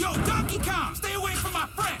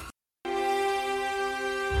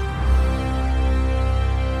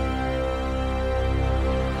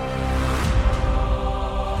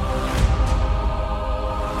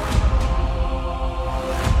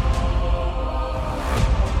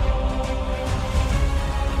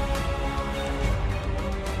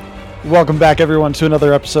Welcome back, everyone, to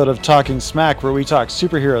another episode of Talking Smack, where we talk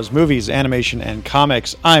superheroes, movies, animation, and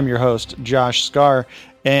comics. I'm your host, Josh Scar,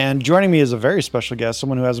 and joining me is a very special guest,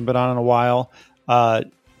 someone who hasn't been on in a while,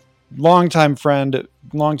 longtime friend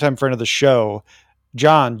of the show,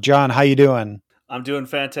 John. John, how you doing? I'm doing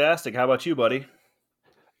fantastic. How about you, buddy?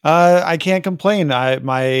 I can't complain.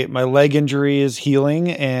 My leg injury is healing,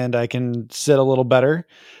 and I can sit a little better.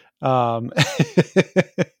 Um,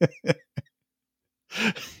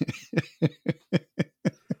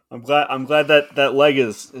 I'm glad that leg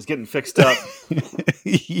is getting fixed up.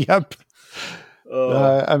 Yep.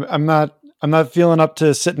 I'm not feeling up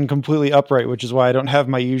to sitting completely upright, which is why I don't have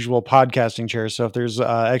my usual podcasting chair. So if there's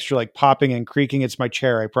extra like popping and creaking, it's my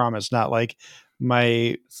chair. I promise, not like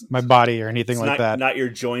my body or anything like that. Not your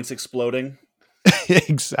joints exploding.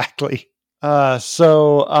 Exactly.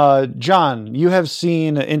 So John, you have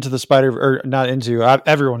seen Into the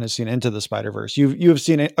everyone has seen Into the Spider-Verse. You have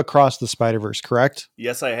seen it Across the Spider-Verse, correct?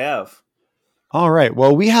 Yes, I have. All right.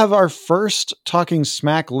 Well, we have our first Talking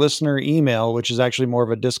Smack listener email, which is actually more of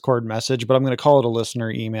a Discord message, but I'm going to call it a listener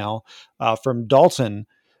email from Dalton.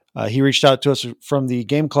 He reached out to us from the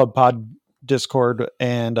Game Club Pod Discord,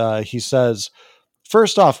 and he says,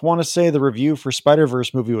 first off, want to say the review for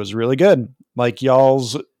Spider-Verse movie was really good. Like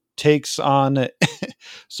y'all's takes on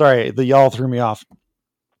sorry, the y'all threw me off.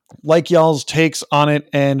 Like y'all's takes on it,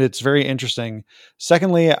 and it's very interesting.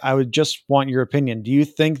 Secondly, I would just want your opinion. Do you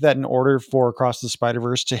think that in order for Across the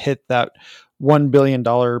Spider-Verse to hit that $1 billion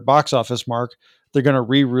box office mark, they're going to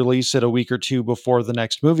re-release it a week or two before the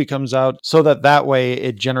next movie comes out so that way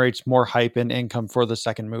it generates more hype and income for the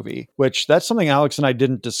second movie? Which that's something Alex and I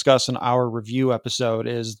didn't discuss in our review episode,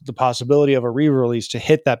 is the possibility of a re-release to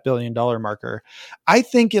hit that $1 billion marker. I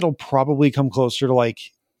think it'll probably come closer to like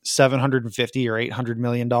 $750 or $800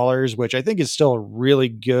 million, which I think is still a really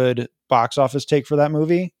good box office take for that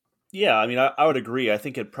movie. Yeah, I mean, I would agree. I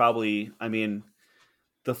think it probably, I mean,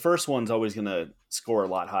 the first one's always going to score a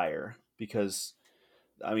lot higher because,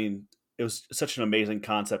 I mean, it was such an amazing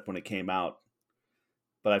concept when it came out.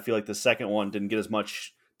 But I feel like the second one didn't get as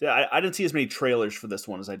much. I didn't see as many trailers for this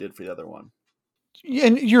one as I did for the other one.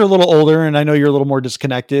 And you're a little older, and I know you're a little more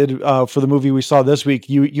disconnected. For the movie we saw this week,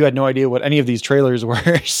 you had no idea what any of these trailers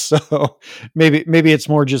were, so maybe it's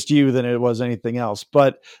more just you than it was anything else.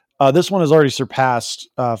 But this one has already surpassed,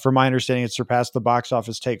 from my understanding, it surpassed the box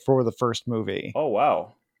office take for the first movie. Oh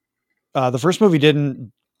wow! The first movie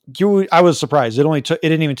didn't. I was surprised. It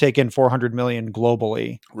didn't even take in 400 million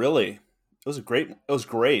globally. Really, it was great.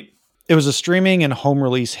 It was a streaming and home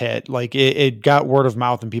release hit. Like it got word of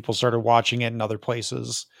mouth and people started watching it in other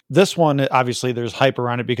places. This one, obviously there's hype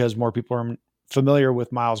around it because more people are familiar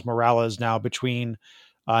with Miles Morales now, between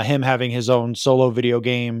him having his own solo video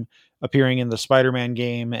game, appearing in the Spider-Man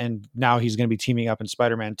game, and now he's going to be teaming up in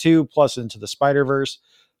Spider-Man 2 plus Into the Spider-Verse.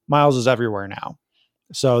 Miles is everywhere now.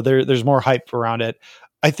 So there's more hype around it.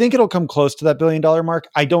 I think it'll come close to that $1 billion mark.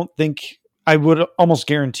 I would almost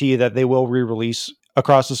guarantee that they will re-release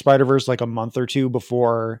Across the Spider-Verse like a month or two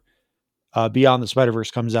before Beyond the Spider-Verse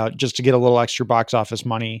comes out, just to get a little extra box office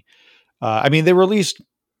money. I mean, they released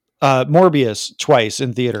Morbius twice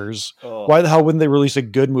in theaters. Oh. Why the hell wouldn't they release a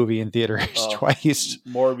good movie in theaters twice?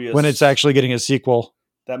 Morbius, when it's actually getting a sequel.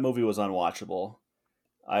 That movie was unwatchable.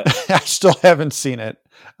 I still haven't seen it.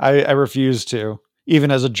 I refuse to,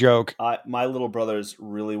 even as a joke. My little brothers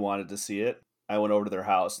really wanted to see it. I went over to their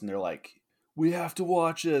house and they're like, we have to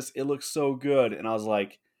watch this. It looks so good. And I was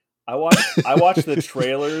like, I watched the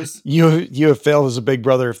trailers. You have failed as a big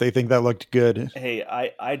brother if they think that looked good. Hey,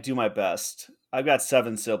 I do my best. I've got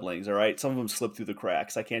 7 siblings, all right? Some of them slip through the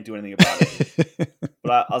cracks. I can't do anything about it.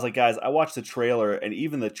 But I was like, guys, I watched the trailer, and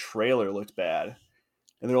even the trailer looked bad.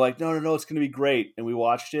 And they're like, no, it's going to be great. And we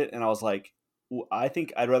watched it, and I was like, I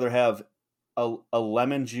think I'd rather have a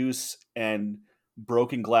lemon juice and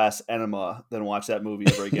broken glass enema than watch that movie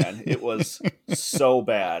ever again. It was so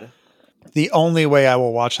bad. The only way I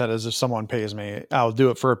will watch that is if someone pays me. I'll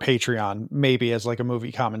do it for a Patreon, maybe as like a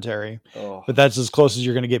movie commentary. Oh. But that's as close as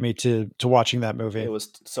you're going to get me to watching that movie. It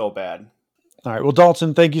was so bad. All right. Well,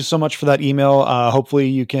 Dalton, thank you so much for that email. Hopefully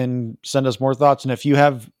you can send us more thoughts. And if you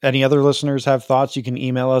have any other listeners have thoughts, you can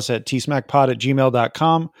email us at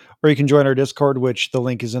tsmackpod@gmail.com, or you can join our Discord, which the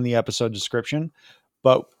link is in the episode description.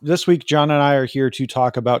 But this week, John and I are here to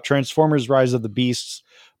talk about Transformers Rise of the Beasts.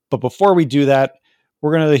 But before we do that,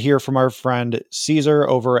 we're going to hear from our friend Caesar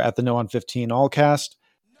over at the No on 15 Allcast.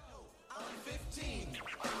 No on 15.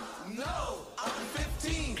 No on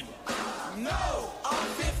 15. No on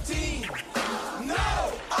 15.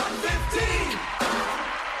 No on 15.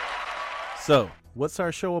 So, what's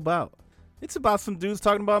our show about? It's about some dudes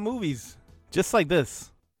talking about movies. Just like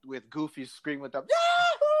this. with Goofy screaming with them.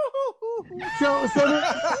 So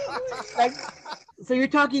like, so you're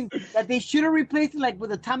talking that they should have replaced it like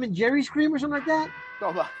with a Tom and Jerry scream or something like that?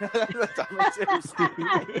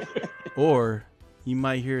 Or you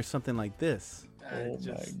might hear something like this. Oh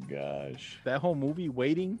my gosh. That whole movie,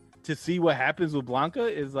 waiting to see what happens with Blanca,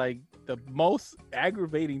 is like the most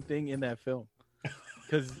aggravating thing in that film.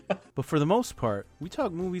 But for the most part, we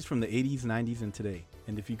talk movies from the 80s, 90s, and today.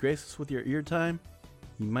 And if you grace us with your ear time,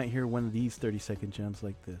 you might hear one of these 30-second gems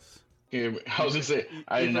like this. Yeah, I was gonna say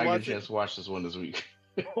I did not get a chance to watch this one this week.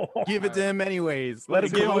 Give it to him anyways. We're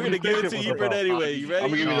gonna give it to you anyway. You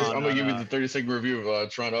ready? I'm gonna give you the 30-second review of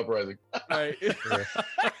Tron Uprising. All right.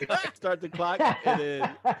 Start the clock and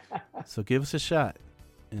then. So give us a shot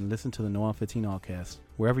and listen to the No on 15 Allcast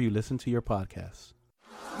wherever you listen to your podcasts.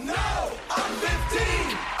 No, I'm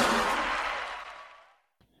 15.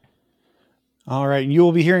 All right. And you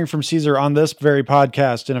will be hearing from Caesar on this very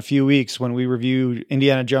podcast in a few weeks when we review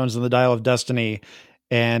Indiana Jones and the Dial of Destiny.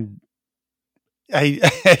 And I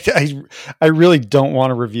really don't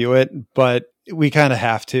want to review it, but we kind of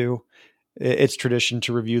have to. It's tradition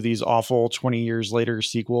to review these awful 20 years later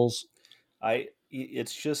sequels.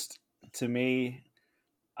 It's just, to me,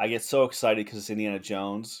 I get so excited because it's Indiana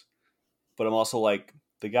Jones, but I'm also like,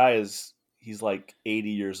 the guy he's like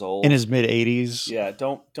 80 years old. In his mid 80s. Yeah,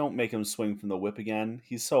 don't make him swing from the whip again.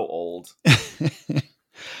 He's so old.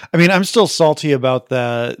 I mean, I'm still salty about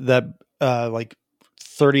that like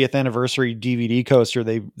 30th anniversary DVD coaster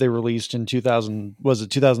they released in 2000. Was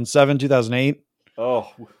it 2007, 2008?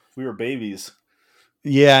 Oh, we were babies.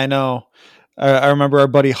 Yeah, I know. I remember our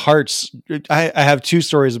buddy Hartz. I have two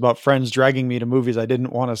stories about friends dragging me to movies I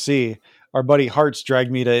didn't want to see. Our buddy Hartz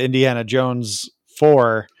dragged me to Indiana Jones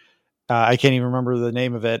 4. I can't even remember the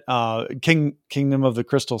name of it. Kingdom of the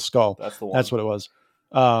Crystal Skull. That's the one. That's what it was.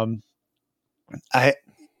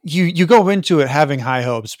 You go into it having high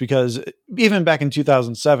hopes because even back in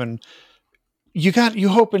 2007, you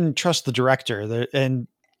hope and trust the director. And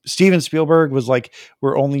Steven Spielberg was like,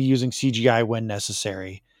 we're only using CGI when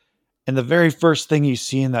necessary. And the very first thing you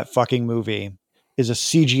see in that fucking movie is a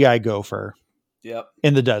CGI gopher. Yep.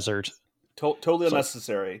 In the desert. Totally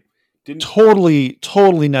unnecessary. Totally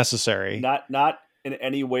necessary. Not in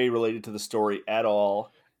any way related to the story at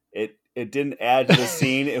all. It didn't add to the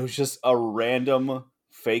scene. It was just a random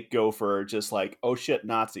fake gopher, just like, oh shit,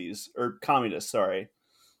 Nazis or communists. Sorry.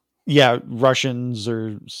 Yeah, Russians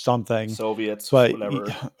or something. Soviets, but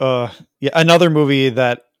whatever. Yeah, another movie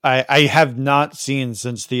that I have not seen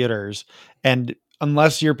since theaters, and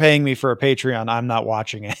unless you're paying me for a Patreon, I'm not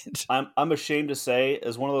watching it. I'm ashamed to say,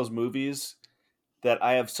 is one of those movies that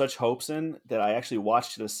I have such hopes in that I actually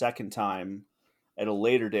watched it a second time at a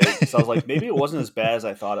later date. So I was like, maybe it wasn't as bad as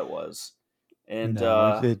I thought it was. And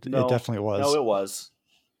it definitely was. No, it was.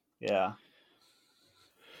 Yeah.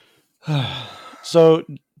 So,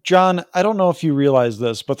 John, I don't know if you realize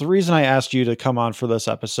this, but the reason I asked you to come on for this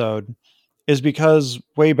episode is because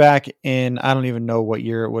way back in, I don't even know what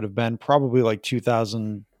year it would have been, probably like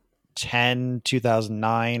 2010,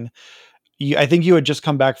 2009. I think you had just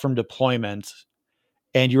come back from deployment.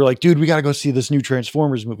 And you were like, dude, we got to go see this new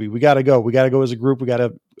Transformers movie. We got to go. We got to go as a group.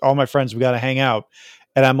 All my friends, we got to hang out.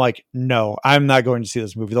 And I'm like, no, I'm not going to see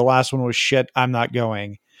this movie. The last one was shit. I'm not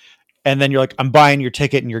going. And then you're like, I'm buying your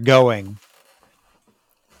ticket and you're going.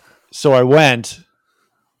 So I went.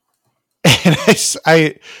 And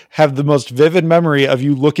I have the most vivid memory of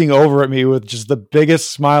you looking over at me with just the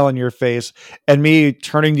biggest smile on your face and me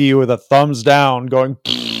turning to you with a thumbs down going,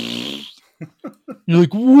 you're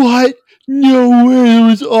like, what? No way, it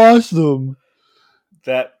was awesome.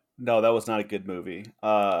 That was not a good movie.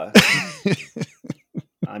 I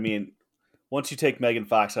mean, once you take Megan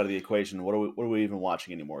Fox out of the equation, what are we even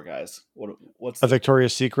watching anymore, guys? What's a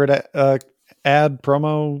Victoria's Secret ad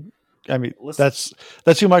promo? I mean, that's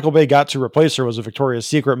who Michael Bay got to replace her, was a Victoria's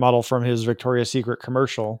Secret model from his Victoria's Secret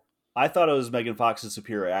commercial. I thought it was Megan Fox's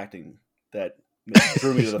superior acting that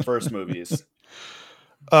drew me to the first movies.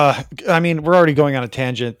 I mean, we're already going on a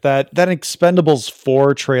tangent. That Expendables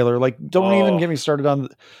 4 trailer, like, do not even get me started on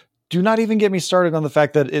the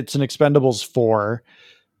fact that it's an Expendables 4,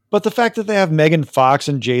 but the fact that they have Megan Fox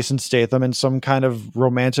and Jason Statham in some kind of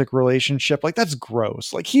romantic relationship, like, that's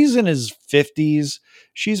gross. Like, he's in his 50s.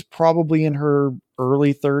 She's probably in her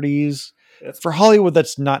early 30s. For Hollywood,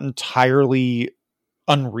 that's not entirely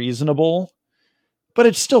unreasonable, but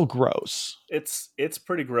it's still gross. It's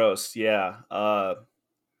pretty gross. Yeah.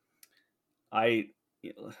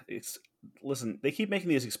 Listen, they keep making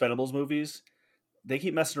these Expendables movies. They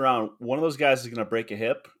keep messing around. One of those guys is going to break a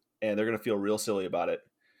hip and they're going to feel real silly about it.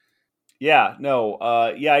 Yeah,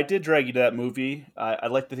 no, yeah, I did drag you to that movie.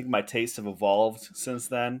 I'd like to think my tastes have evolved since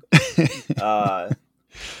then.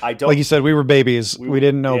 I don't Like you said, we were babies. We- We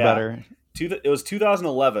didn't know yeah. better. It was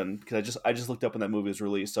 2011 because I just looked up when that movie was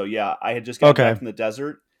released. So yeah, I had just gotten Okay. back from the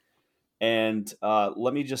desert, and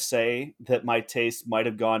let me just say that my taste might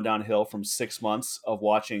have gone downhill from 6 months of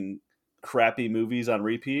watching crappy movies on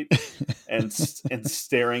repeat and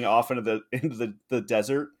staring off into the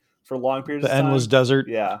desert for long periods The of time. endless desert.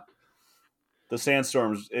 Yeah, the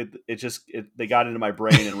sandstorms. They got into my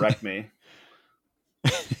brain and wrecked me.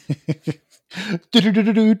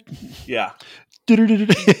 Yeah,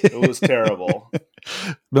 it was terrible.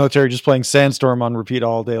 Military just playing Sandstorm on repeat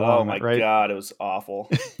all day long. Oh my right? god, it was awful.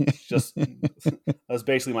 Just that was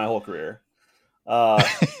basically my whole career.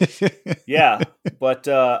 Yeah, but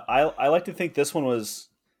I like to think this one was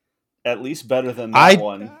at least better than that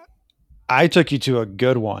one. I took you to a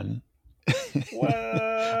good one,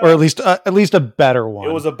 Well, or at least a better one.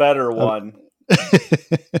 it was a better one.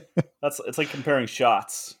 It's like comparing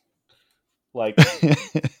shots. Like,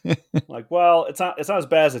 well, it's not as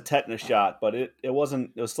bad as a tetanus shot, but it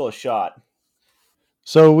wasn't. It was still a shot.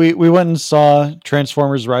 So we went and saw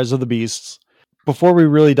Transformers: Rise of the Beasts. Before we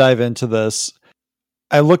really dive into this,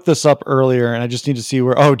 I looked this up earlier, and I just need to see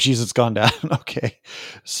where. Oh, geez, it's gone down. Okay,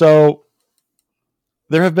 so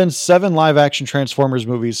there have been 7 live-action Transformers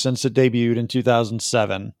movies since it debuted in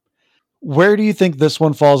 2007. Where do you think this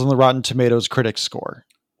one falls on the Rotten Tomatoes critics score?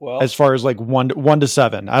 Well, As far as like 1 to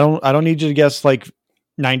 7, I don't need you to guess like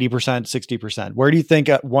 90%, 60%. Where do you think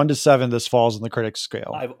at 1 to 7 this falls in the critics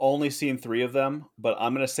scale? I've only seen 3 of them, but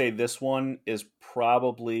I'm gonna say this one is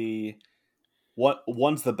probably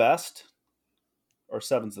one's the best, or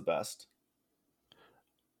 7's the best.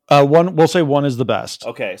 We'll say 1 is the best.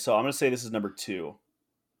 Okay, so I'm gonna say this is number 2.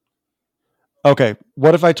 Okay,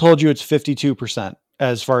 what if I told you it's 52%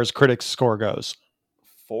 as far as critics score goes?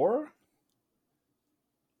 4,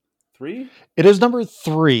 3. It is number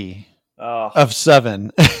 3 Oh, of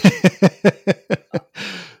 7.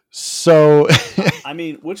 So I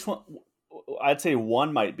mean, which one? I'd say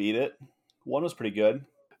 1 might beat it. 1 was pretty good.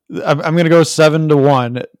 I'm going to go 7 to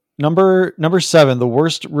 1. Number 7, the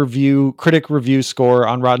worst critic review score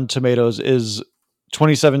on Rotten Tomatoes is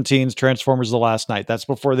 2017's Transformers: The Last Night. That's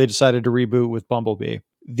before they decided to reboot with Bumblebee.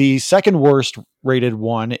 The second worst rated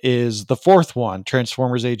one is the fourth one,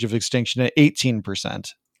 Transformers: Age of Extinction, at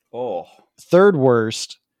 18%. Oh, Third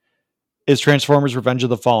worst is Transformers: Revenge of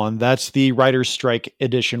the Fallen. That's the Writer's Strike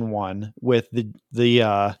edition one with the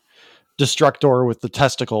Destructor with the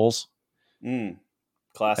testicles.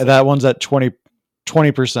 classic. And that one's at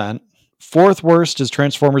 20%. Fourth worst is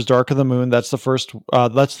Transformers: Dark of the Moon. That's the first.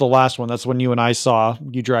 That's the last one. That's the one you and I saw.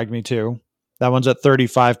 You dragged me to. That one's at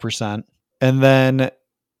 35%. And then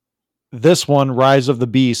this one, Rise of the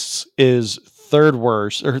Beasts, is third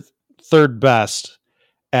worst or third best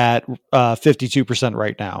at 52%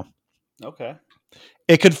 right now. Okay.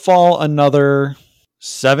 It could fall another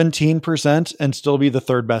 17% and still be the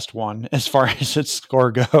third best one as far as its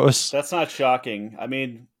score goes. That's not shocking. I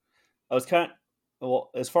mean, I was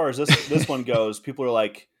as far as this one goes, people are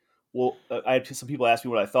like, well, I had some people ask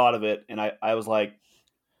me what I thought of it, and I was like,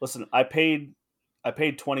 listen, I paid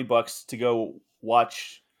 $20 to go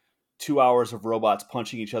watch 2 hours of robots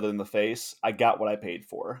punching each other in the face. I got what I paid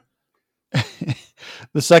for.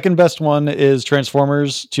 The second best one is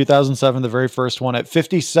Transformers 2007, the very first one, at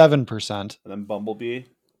 57%. And then Bumblebee.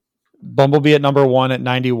 Bumblebee at number 1 at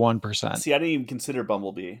 91%. See, I didn't even consider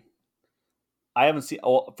Bumblebee. I haven't seen.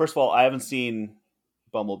 Well, first of all, I haven't seen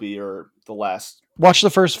Bumblebee or the last. Watch the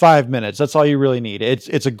first 5 minutes. That's all you really need.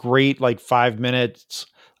 It's a great 5 minutes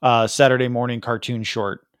Saturday morning cartoon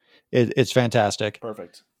short. It's fantastic.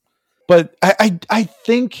 Perfect. But I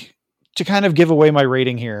think, to kind of give away my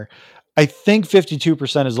rating here, I think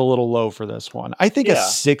 52% is a little low for this one. I think a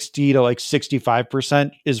 60 to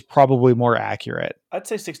 65% is probably more accurate. I'd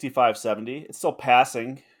say 65, 70. It's still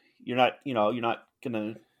passing. You're not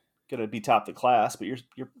gonna be top of the class, but you're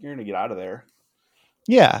gonna get out of there.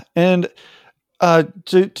 Yeah, and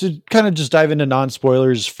to kind of just dive into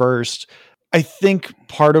non-spoilers first, I think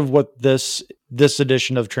part of what this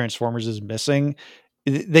edition of Transformers is missing,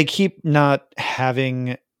 they keep not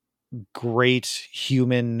having great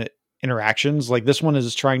human interactions. Like this one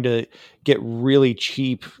is trying to get really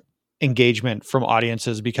cheap engagement from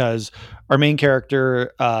audiences because our main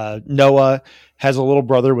character, Noah, has a little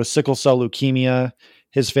brother with sickle cell leukemia.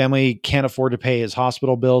 His family can't afford to pay his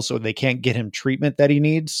hospital bills, so they can't get him treatment that he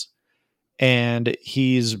needs. And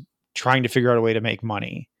he's trying to figure out a way to make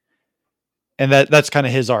money. And that's kind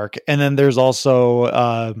of his arc. And then there's also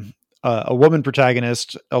a woman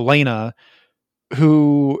protagonist, Elena,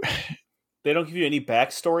 who They don't give you any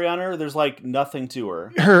backstory on her. There's like nothing to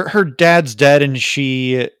her. Her dad's dead, and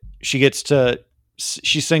she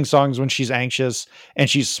sings songs when she's anxious, and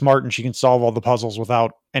she's smart, and she can solve all the puzzles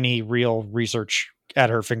without any real research at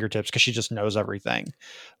her fingertips because she just knows everything.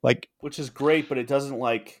 Like, which is great, but it doesn't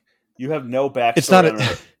like you have no backstory it's not on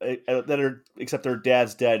her that her except her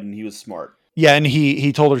dad's dead and he was smart. Yeah, and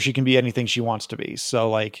he told her she can be anything she wants to be. So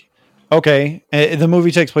like, okay, the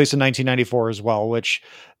movie takes place in 1994 as well, which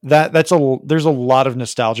there's a lot of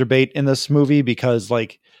nostalgia bait in this movie because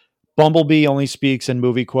like Bumblebee only speaks in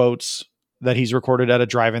movie quotes that he's recorded at a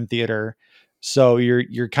drive-in theater. So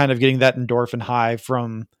you're kind of getting that endorphin high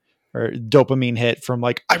from or dopamine hit from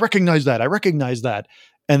like, I recognize that.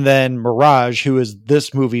 And then Mirage, who is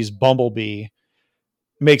this movie's Bumblebee,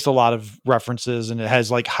 makes a lot of references and it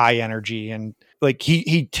has like high energy and like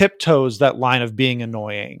he tiptoes that line of being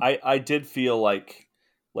annoying. I did feel like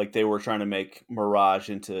they were trying to make Mirage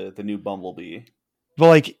into the new Bumblebee. But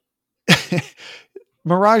like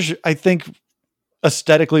Mirage, I think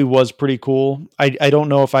aesthetically was pretty cool. I don't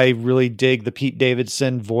know if I really dig the Pete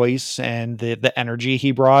Davidson voice and the energy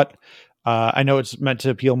he brought. I know it's meant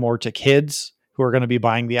to appeal more to kids who are going to be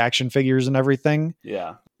buying the action figures and everything.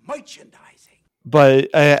 Yeah. Merchandising. But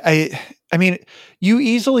I mean, you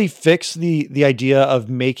easily fix the idea of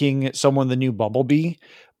making someone the new Bumblebee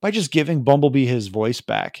by just giving Bumblebee his voice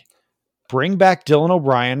back. Bring back Dylan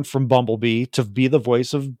O'Brien from Bumblebee to be the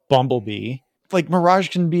voice of Bumblebee. Like Mirage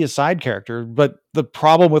can be a side character, but the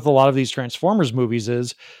problem with a lot of these Transformers movies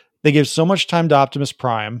is they give so much time to Optimus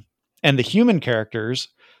Prime and the human characters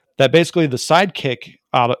that basically the sidekick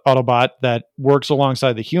Autobot that works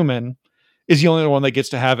alongside the human is the only one that gets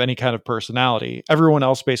to have any kind of personality. Everyone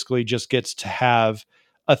else basically just gets to have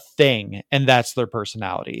a thing, and that's their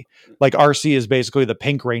personality. Like RC is basically the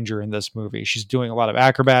Pink Ranger in this movie. She's doing a lot of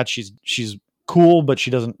acrobats. She's cool, but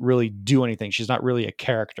she doesn't really do anything. She's not really a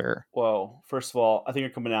character. Whoa. First of all, I think you're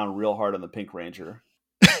coming down real hard on the Pink Ranger.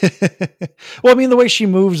 Well, I mean, the way she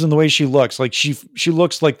moves and the way she looks, like she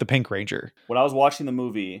looks like the Pink Ranger. When I was watching the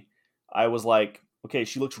movie, I was like, okay,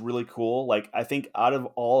 she looks really cool. Like, I think out of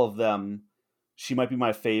all of them, she might be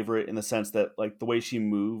my favorite in the sense that like the way she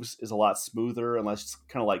moves is a lot smoother and less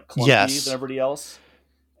kind of like clunky than everybody else.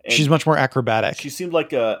 And she's much more acrobatic. She seemed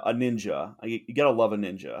like a ninja. You gotta love a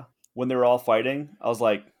ninja. When they were all fighting, I was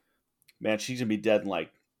like, man, she's gonna be dead in like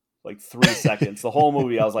 3 seconds. The whole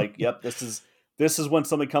movie, I was like, yep, this is when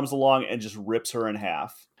somebody comes along and just rips her in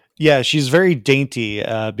half. Yeah, she's very dainty,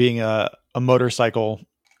 being a motorcycle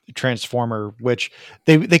transformer, which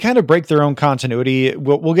they kind of break their own continuity.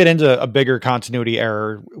 We'll get into a bigger continuity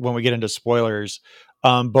error when we get into spoilers.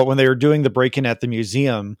 But when they were doing the break-in at the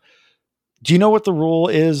museum, do you know what the rule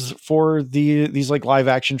is for these like live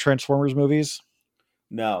action Transformers movies?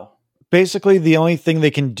 No. Basically, the only thing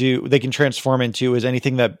they can transform into is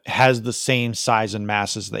anything that has the same size and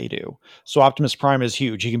mass as they do. So Optimus Prime is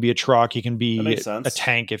huge. He can be a truck. He can be a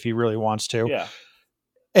tank if he really wants to. Yeah.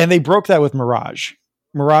 And they broke that with Mirage.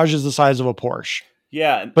 Mirage is the size of a Porsche.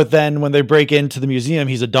 Yeah. But then when they break into the museum,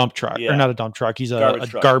 he's a dump truck. Yeah. Or not a dump truck. He's a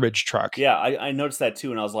garbage truck. Yeah, I noticed that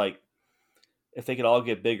too. And I was like, if they could all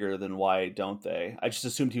get bigger, then why don't they? I just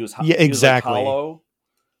assumed he was yeah, exactly. He was like hollow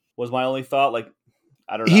was my only thought. Like,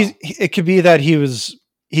 I don't know. It could be that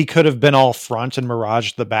he could have been all front and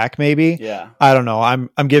Mirage the back, maybe. Yeah. I don't know.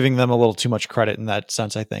 I'm giving them a little too much credit in that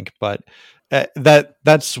sense, I think. But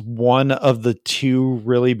that's one of the two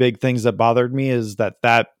really big things that bothered me is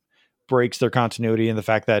that breaks their continuity and the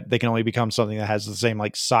fact that they can only become something that has the same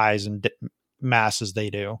like size and mass as they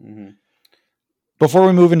do. Mm-hmm. Before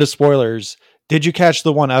we move into spoilers, did you catch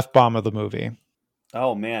the one F-bomb of the movie?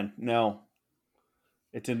 Oh man, no.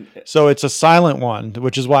 It didn't. So it's a silent one,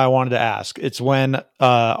 which is why I wanted to ask. It's when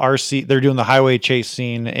RC, they're doing the highway chase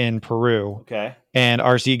scene in Peru. Okay. And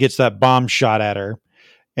RC gets that bomb shot at her.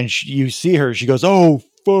 And you see her, she goes, "Oh,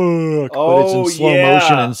 fuck." But it's in slow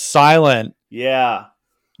motion and silent. Yeah.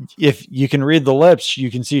 If you can read the lips,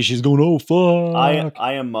 you can see she's going, "Oh, fuck."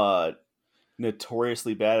 I am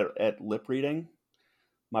notoriously bad at lip reading.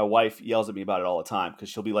 My wife yells at me about it all the time because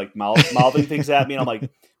she'll be like mouthing things at me. And I'm like,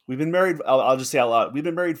 we've been married. I'll just say out loud, we've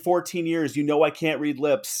been married 14 years. You know I can't read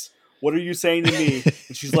lips. What are you saying to me?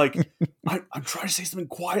 And she's like, I'm trying to say something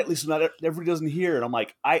quietly so not everybody doesn't hear. And I'm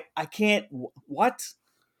like, I can't. What?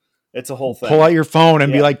 It's a whole thing. Pull out your phone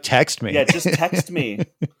and be like, text me. Yeah, just text me.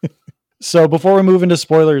 So before we move into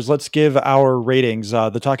spoilers, let's give our ratings.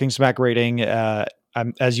 The Talking Smack rating,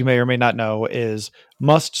 as you may or may not know, is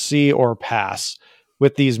must see or pass.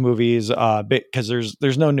 with these movies, because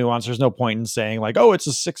there's no nuance. There's no point in saying like, oh, it's a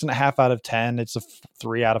 6.5 out of 10. It's a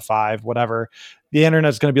 3 out of 5, whatever. The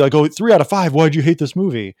internet's going to be like, oh, 3 out of 5. Why'd you hate this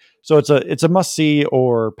movie? So it's a must see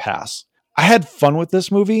or pass. I had fun with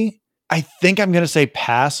this movie. I think I'm going to say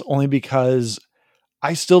pass only because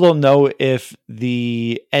I still don't know if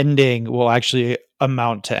the ending will actually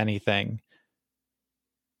amount to anything.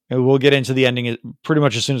 And we'll get into the ending pretty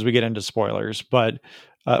much as soon as we get into spoilers, but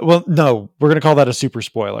well, no, we're going to call that a super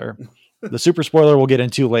spoiler. The super spoiler we'll get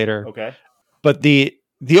into later. Okay. But the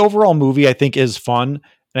overall movie I think is fun.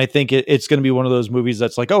 And I think it's going to be one of those movies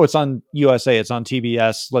that's like, oh, it's on USA, it's on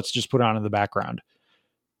TBS. Let's just put it on in the background.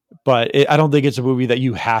 But I don't think it's a movie that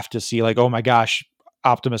you have to see like, oh my gosh,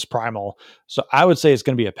 Optimus Primal. So I would say it's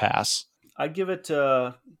going to be a pass. I'd give it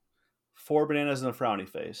 4 bananas and a frowny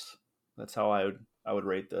face. That's how I would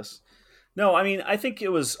rate this. No, I mean, I think it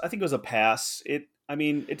was a pass. It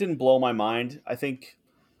didn't blow my mind. I think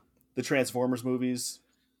the Transformers movies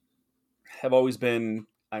have always been,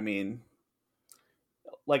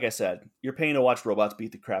 like I said, you're paying to watch robots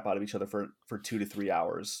beat the crap out of each other for 2 to 3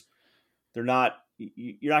 hours. You're not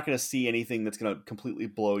going to see anything that's going to completely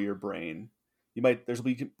blow your brain. There's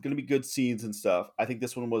going to be good scenes and stuff. I think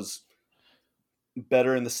this one was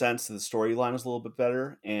better in the sense that the storyline was a little bit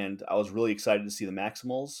better, and I was really excited to see the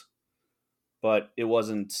Maximals, but it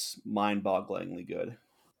wasn't mind-bogglingly good.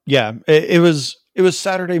 Yeah, it was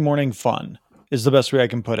Saturday morning fun is the best way I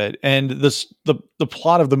can put it. And the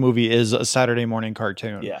plot of the movie is a Saturday morning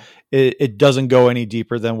cartoon. Yeah. It doesn't go any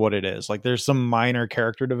deeper than what it is. Like there's some minor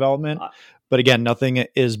character development, but again, nothing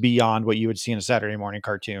is beyond what you would see in a Saturday morning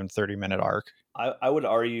cartoon 30-minute arc. I would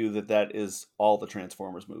argue that is all the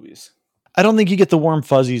Transformers movies. I don't think you get the warm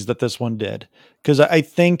fuzzies that this one did, because I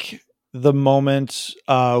think the moment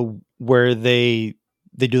where they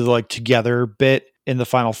do the like together bit in the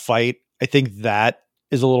final fight, I think that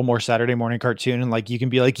is a little more Saturday morning cartoon, and like you can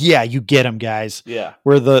be like, yeah, you get them, guys. Yeah.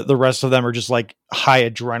 Where the rest of them are just like high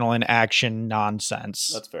adrenaline action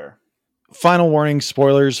nonsense. That's fair. Final warning: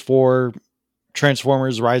 spoilers for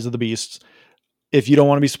Transformers: Rise of the Beasts. If you don't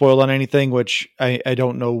want to be spoiled on anything, which I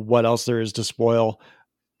don't know what else there is to spoil,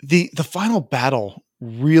 the final battle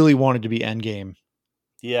really wanted to be Endgame.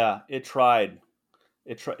 Yeah, it tried.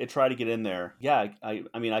 It tried to get in there. Yeah, I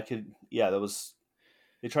mean, I could. Yeah,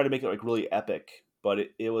 they tried to make it like really epic, but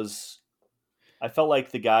it was. I felt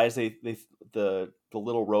like the guys the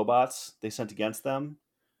little robots they sent against them.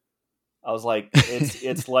 I was like,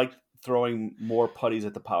 it's like throwing more putties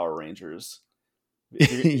at the Power Rangers.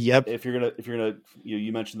 Yep. If you're gonna,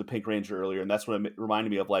 you mentioned the Pink Ranger earlier, and that's what it reminded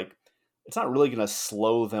me of. Like, it's not really gonna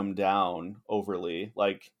slow them down overly.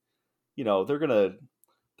 Like, they're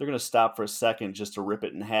gonna stop for a second just to rip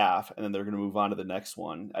it in half, and then they're gonna move on to the next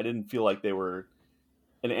one. I didn't feel like they were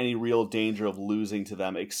in any real danger of losing to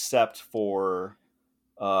them, except for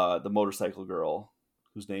the motorcycle girl,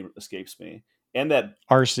 whose name escapes me. And that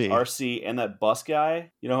RC and that bus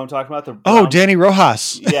guy, you know who I'm talking about? Danny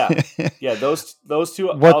Rojas. Yeah. Those two.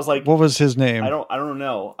 I was like, what was his name? I don't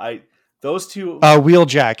know. Those two.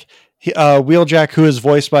 Wheeljack. Wheeljack, who is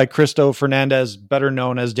voiced by Cristo Fernandez, better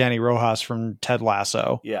known as Danny Rojas from Ted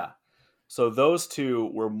Lasso. Yeah. So those two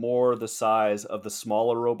were more the size of the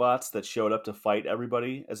smaller robots that showed up to fight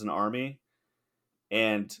everybody as an army,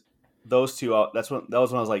 and those two. That was when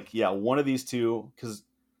I was like, yeah, one of these two, because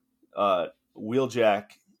Wheeljack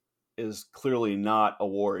is clearly not a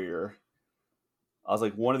warrior. I was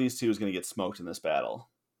like, one of these two is going to get smoked in this battle.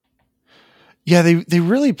 Yeah, they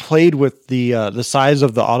really played with the size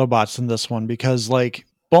of the Autobots in this one, because like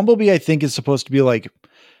Bumblebee, I think, is supposed to be like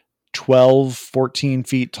 12, 14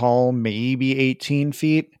 feet tall, maybe 18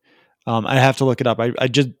 feet. I have to look it up. I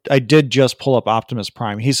did just pull up Optimus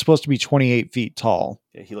Prime. He's supposed to be 28 feet tall.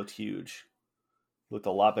 Yeah, he looked huge. He looked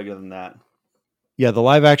a lot bigger than that. Yeah, the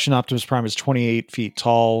live action Optimus Prime is 28 feet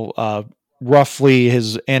tall. Roughly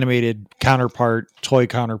his animated toy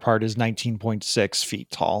counterpart is 19.6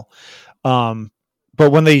 feet tall. But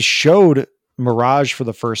when they showed Mirage for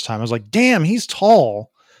the first time, I was like, damn, he's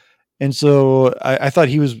tall. And so I thought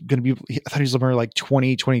he was going to be, I thought he was somewhere like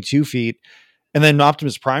 20, 22 feet. And then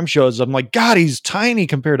Optimus Prime shows up. I'm like, God, he's tiny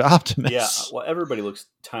compared to Optimus. Yeah. Well, everybody looks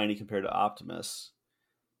tiny compared to Optimus.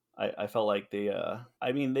 I felt like they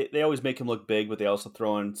always make him look big, but they also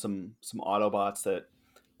throw in some Autobots that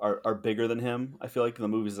are bigger than him. I feel like in the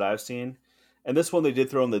movies that I've seen. And this one, they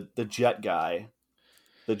did throw in the Jet guy,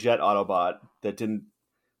 the Jet Autobot that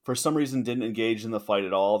for some reason didn't engage in the fight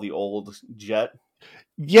at all. The old Jet.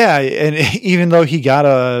 Yeah. And even though he got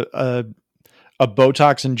a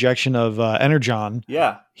Botox injection of Energon.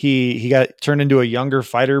 Yeah. He got turned into a younger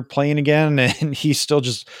fighter plane again. And he's still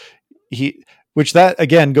Which that,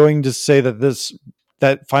 again, going to say that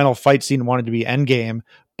that final fight scene wanted to be Endgame,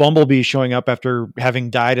 Bumblebee showing up after having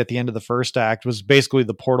died at the end of the first act was basically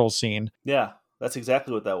the portal scene. Yeah, that's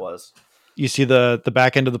exactly what that was. You see the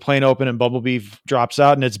back end of the plane open and Bumblebee drops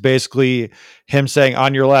out, and it's basically him saying,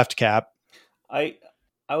 "On your left, Cap." I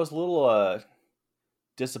was a little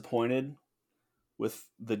disappointed with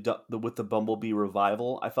the Bumblebee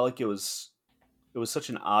revival. I felt like it was such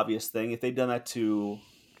an obvious thing. If they'd done that to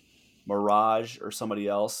Mirage or somebody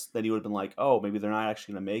else, then you would have been like, oh, maybe they're not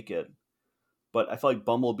actually going to make it. But I felt like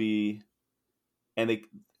Bumblebee, and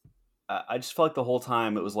I just felt like the whole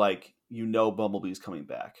time it was like, Bumblebee's coming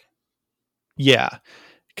back. Yeah,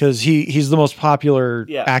 because he's the most popular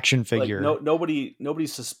Yeah, action figure. Like nobody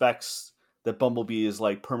suspects that Bumblebee is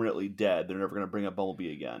like permanently dead. They're never going to bring up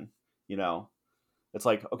Bumblebee again. It's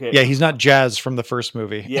like, okay. Yeah, he's not Jazz from the first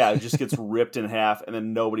movie. Yeah, it just gets ripped in half, and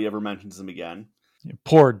then nobody ever mentions him again.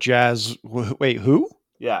 Poor Jazz. Wait, who?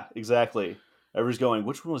 Yeah, exactly. Everybody's going,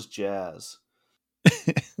 which one was Jazz?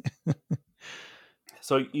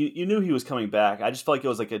 So you knew he was coming back. I just felt like it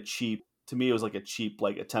was like a cheap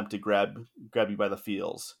like attempt to grab you by the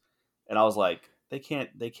feels. And I was like, they can't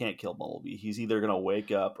kill Bumblebee. He's either going to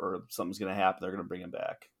wake up or something's going to happen. They're going to bring him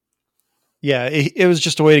back. Yeah, it was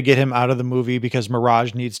just a way to get him out of the movie because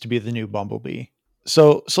Mirage needs to be the new Bumblebee.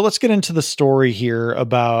 So let's get into the story here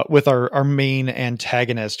with our main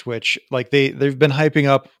antagonist, which like they've been hyping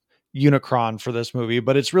up Unicron for this movie,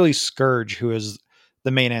 but it's really Scourge who is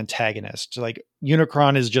the main antagonist. Like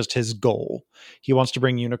Unicron is just his goal. He wants to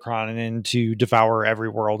bring Unicron in to devour every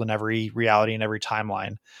world and every reality and every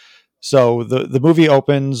timeline. So the movie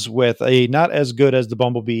opens with a not as good as the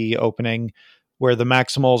Bumblebee opening, where the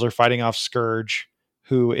Maximals are fighting off Scourge,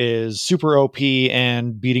 who is super OP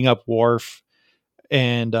and beating up Worf.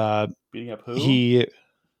 And beating up who?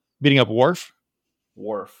 Beating up Worf.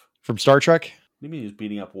 Worf from Star Trek. What do you mean he's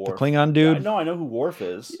beating up Worf? The Klingon dude. Yeah, I know who Worf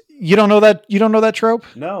is. You don't know that? You don't know that trope?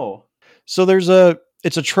 No. So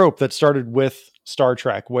it's a trope that started with Star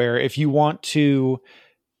Trek, where if you want to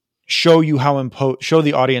show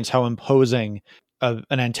the audience how imposing an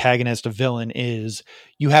antagonist, a villain is,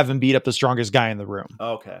 you have him beat up the strongest guy in the room.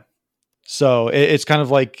 Okay. So it's kind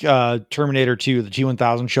of like Terminator 2. The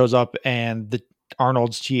T-1000 shows up and the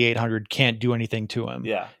Arnold's T-800 can't do anything to him.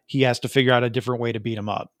 Yeah. He has to figure out a different way to beat him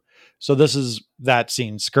up. So this is that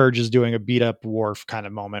scene. Scourge is doing a beat up Worf kind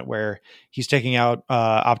of moment where he's taking out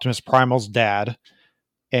Optimus Primal's dad,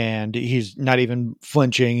 and he's not even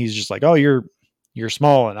flinching. He's just like, "Oh, you're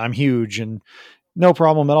small and I'm huge and no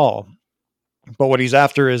problem at all." But what he's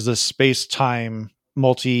after is this space-time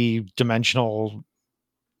multi-dimensional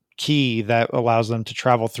key that allows them to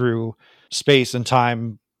travel through space and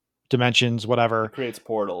time, dimensions, whatever. It creates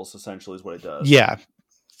portals, essentially, is what it does. Yeah,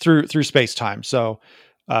 through space-time. So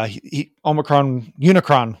Unicron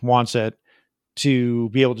wants it to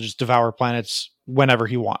be able to just devour planets whenever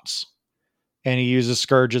he wants. And he uses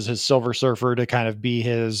Scourge as his Silver Surfer to kind of be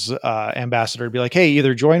his ambassador, to be like, hey,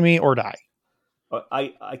 either join me or die.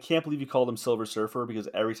 I can't believe you called him Silver Surfer, because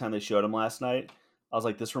every time they showed him last night, I was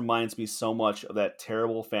like, this reminds me so much of that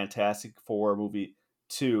terrible Fantastic Four movie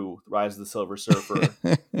 2, Rise of the Silver Surfer,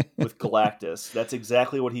 with Galactus. That's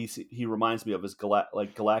exactly what he reminds me of, is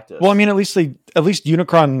Galactus. Well, I mean, at least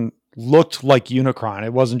Unicron looked like Unicron.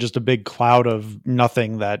 It wasn't just a big cloud of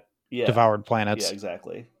nothing that devoured planets. Yeah,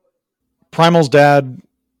 exactly. Primal's dad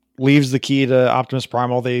leaves the key to Optimus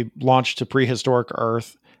Primal. They launch to prehistoric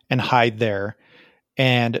Earth and hide there.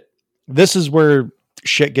 And this is where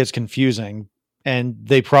shit gets confusing. And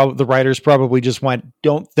the writers probably just went,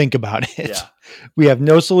 don't think about it. Yeah. We have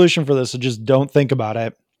no solution for this, so just don't think about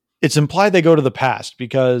it. It's implied they go to the past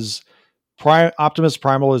because Optimus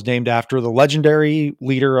Primal is named after the legendary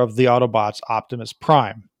leader of the Autobots, Optimus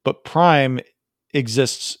Prime. But Prime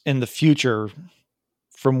exists in the future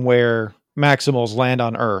from where Maximals land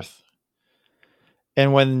on Earth.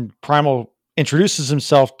 And when Primal introduces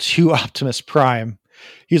himself to Optimus Prime,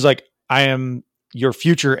 he's like, I am your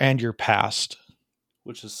future and your past.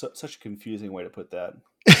 Which is such a confusing way to put that.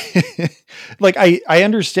 Like, I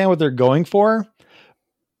understand what they're going for,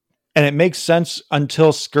 and it makes sense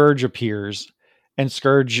until Scourge appears, and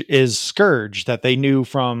Scourge is Scourge that they knew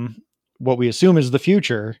from what we assume is the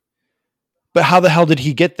future. But how the hell did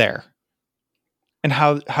he get there? And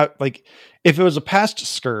how like, if it was a past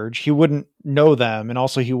Scourge, he wouldn't know them, and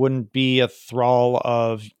also he wouldn't be a thrall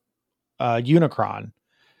of Unicron.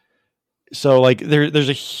 So like there's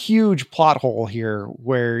a huge plot hole here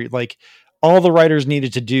where like all the writers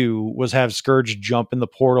needed to do was have Scourge jump in the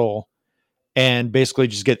portal and basically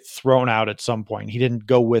just get thrown out at some point. He didn't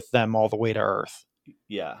go with them all the way to Earth.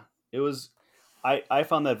 Yeah, it was. I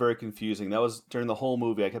found that very confusing. That was during the whole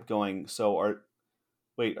movie. I kept going. So are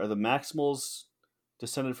the Maximals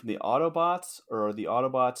descended from the Autobots, or are the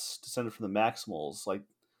Autobots descended from the Maximals? Like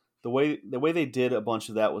the way they did a bunch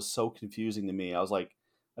of that was so confusing to me. I was like,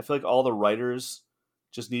 I feel like all the writers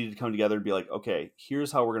just needed to come together and be like, okay,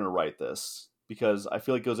 here's how we're going to write this, because I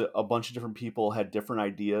feel like it was a bunch of different people had different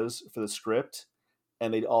ideas for the script,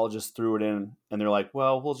 and they all just threw it in, and they're like,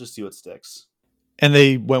 well, we'll just see what sticks. And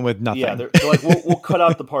they went with nothing. Yeah, they're like, we'll cut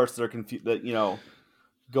out the parts that are that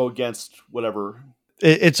go against whatever.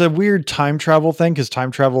 It's a weird time travel thing, because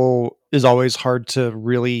time travel is always hard to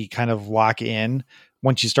really kind of lock in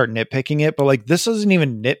once you start nitpicking it. But like, this isn't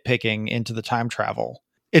even nitpicking into the time travel.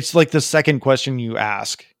 It's like the second question you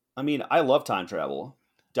ask. I mean, I love time travel.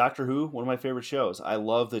 Doctor Who, one of my favorite shows. I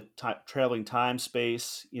love the traveling time,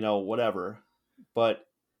 space, whatever. But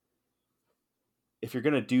if you're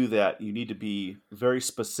going to do that, you need to be very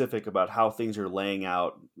specific about how things are laying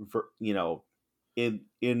out,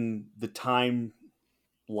 in the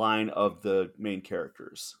timeline of the main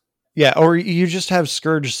characters. Yeah, or you just have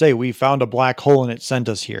Scourge say, we found a black hole and it sent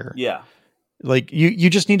us here. Yeah. Like, you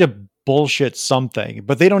just need to bullshit something,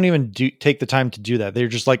 but they don't even take the time to do that. They're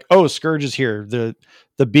just like, oh, Scourge is here.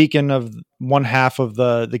 The beacon of one half of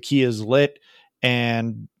the key is lit,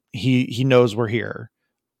 and he knows we're here.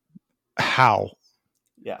 How?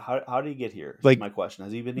 Yeah, how did he get here? Like, my question.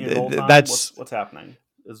 Has he been here the whole time? What's happening?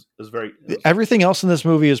 Is very everything else in this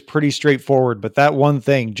movie is pretty straightforward, but that one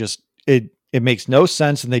thing just it makes no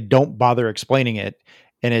sense, and they don't bother explaining it,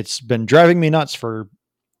 and it's been driving me nuts for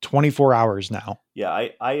 24 hours now. Yeah,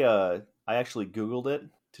 I actually Googled it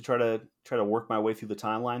to try to work my way through the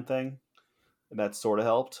timeline thing, and that sort of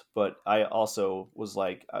helped. But I also was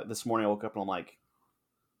like, this morning I woke up and I'm like,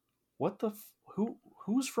 what the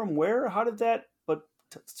who's from where? How did that? But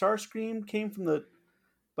Starscream came from the.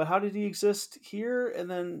 But how did he exist here? And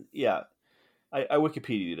then I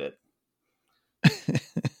Wikipedia'd it.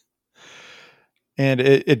 And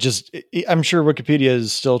I'm sure Wikipedia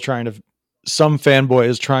is still trying to. Some fanboy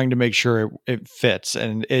is trying to make sure it fits,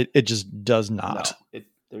 and it just does not. No,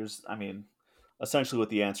 essentially what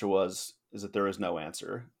the answer is that there is no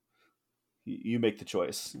answer. You make the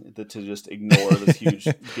choice to just ignore this huge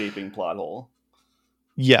gaping plot hole.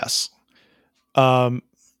 Yes. So,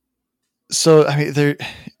 I mean,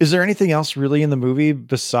 is there anything else really in the movie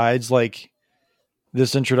besides like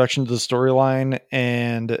this introduction to the storyline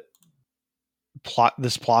and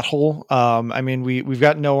this plot hole? I mean, we've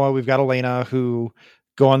got Noah, we've got Elena who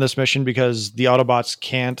go on this mission because the Autobots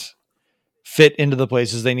can't fit into the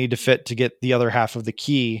places they need to fit to get the other half of the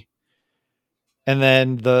key. And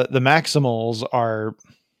then the Maximals are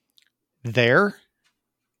there.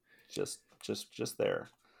 Just there.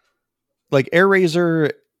 Like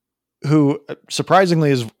Airazor, who surprisingly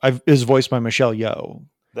is voiced by Michelle Yeoh.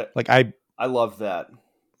 I love that.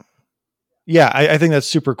 Yeah, I think that's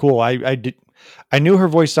super cool. I knew her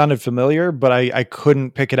voice sounded familiar, but I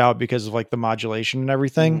couldn't pick it out because of like the modulation and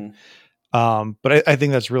everything. Mm-hmm. But I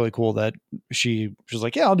think that's really cool that she was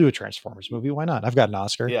like, yeah, I'll do a Transformers movie. Why not? I've got an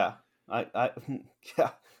Oscar. Yeah.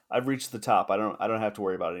 I've reached the top. I don't have to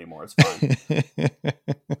worry about it anymore. It's fine.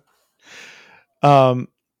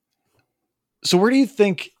 So where do you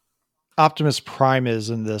think Optimus Prime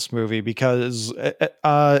is in this movie? Because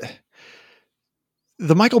the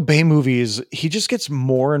Michael Bay movies, he just gets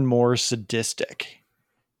more and more sadistic,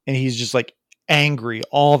 and he's just like angry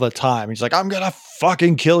all the time. He's like, I'm gonna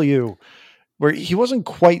fucking kill you. Where he wasn't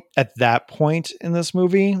quite at that point in this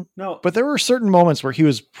movie. No, but there were certain moments where he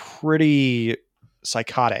was pretty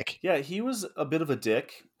psychotic. Yeah, he was a bit of a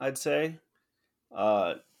dick, I'd say.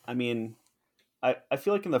 I mean, I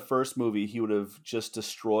feel like in the first movie he would have just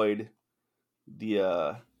destroyed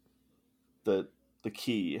the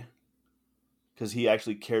key because he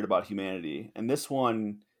actually cared about humanity. And this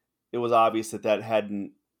one, it was obvious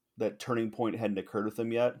that turning point hadn't occurred with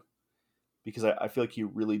him yet, because I feel like he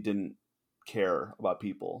really didn't care about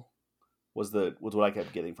people. Was what I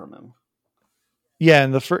kept getting from him. Yeah,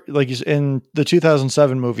 and in the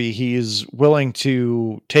 2007 movie, he's willing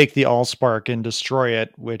to take the Allspark and destroy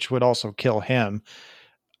it, which would also kill him.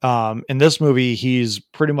 In this movie, he's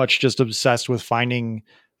pretty much just obsessed with finding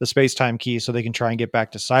the space-time key so they can try and get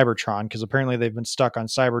back to Cybertron, because apparently they've been stuck on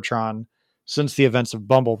Cybertron since the events of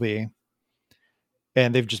Bumblebee.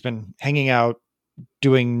 And they've just been hanging out,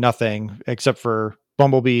 doing nothing, except for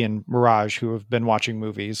Bumblebee and Mirage, who have been watching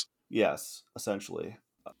movies. Yes, essentially.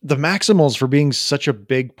 The Maximals, for being such a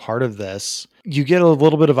big part of this, you get a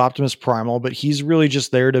little bit of Optimus Primal, but he's really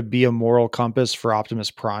just there to be a moral compass for Optimus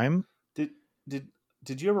Prime.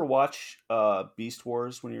 Did you ever watch Beast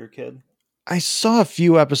Wars when you were a kid? I saw a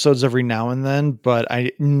few episodes every now and then, but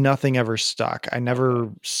nothing ever stuck. I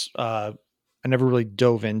never really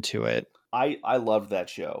dove into it. I loved that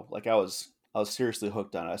show. Like I was seriously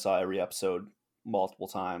hooked on it. I saw every episode multiple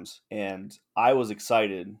times, and I was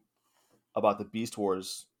excited about the Beast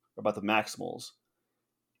Wars, about the Maximals,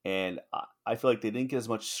 and I feel like they didn't get as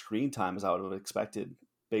much screen time as I would have expected,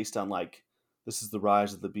 based on like this is the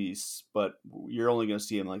rise of the beasts, but you're only going to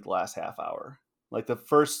see them like the last half hour, like the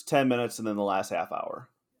first 10 minutes, and then the last half hour.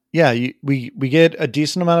 Yeah, we get a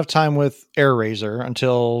decent amount of time with Air Razor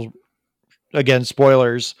until, again,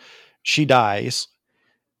 spoilers, she dies.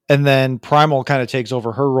 And then Primal kind of takes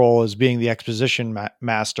over her role as being the exposition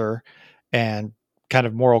master and kind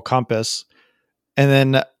of moral compass. And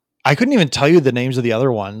then I couldn't even tell you the names of the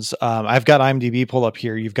other ones. I've got IMDb pulled up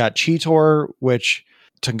here. You've got Cheetor, which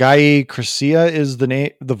Tangai Crescia is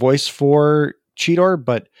the voice for Cheetor,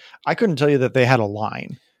 but I couldn't tell you that they had a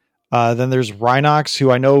line. Then there's Rhinox,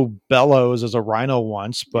 who I know bellows as a rhino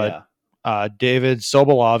once, but David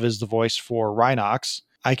Sobolov is the voice for Rhinox.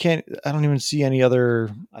 I don't even see any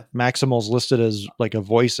other Maximals listed as like a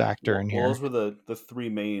voice actor in here. Those were the three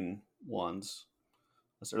main ones.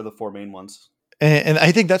 Those are the four main ones. And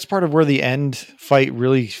I think that's part of where the end fight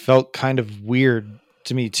really felt kind of weird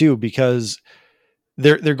to me too, because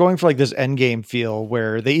they're going for like this end game feel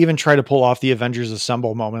where they even try to pull off the Avengers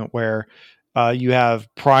Assemble moment where you have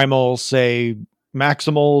Primal say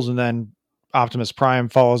Maximals, and then Optimus Prime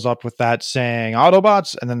follows up with that saying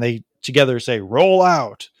Autobots, and then they together say roll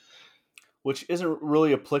out, which isn't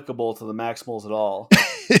really applicable to the Maximals at all.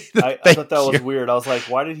 I thought that was weird. I was like,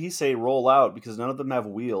 why did he say roll out? Because none of them have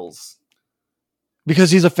wheels. Because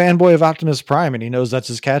he's a fanboy of Optimus Prime and he knows that's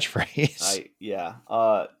his catchphrase.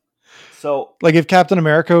 So like if Captain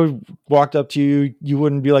America walked up to you, you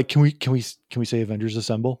wouldn't be like, can we say Avengers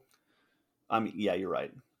Assemble? I mean, yeah, you're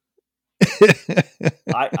right.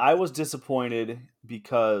 I was disappointed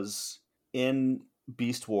because in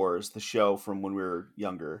Beast Wars, the show from when we were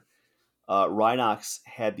younger, Rhinox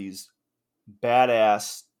had these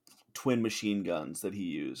badass twin machine guns that he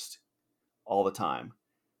used all the time.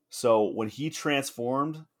 So when he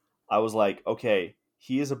transformed, I was like, okay,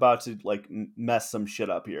 he is about to like mess some shit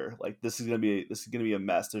up here. Like this is gonna be a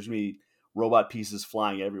mess. There's gonna be robot pieces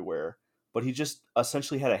flying everywhere. But he just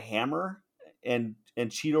essentially had a hammer, and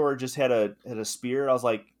Cheetor just had a spear. I was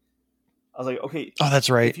like, okay, oh, that's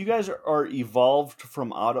right. If you guys are evolved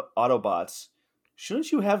from Autobots,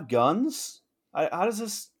 shouldn't you have guns? How does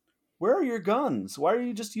this? Where are your guns? Why are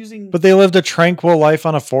you just using? But they lived a tranquil life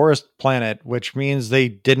on a forest planet, which means they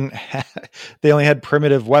they only had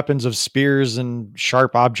primitive weapons of spears and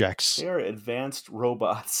sharp objects. They are advanced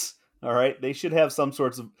robots. All right, they should have some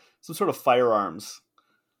sort of firearms.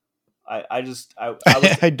 I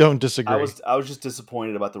don't disagree. I was just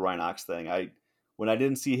disappointed about the Rhinox thing. When I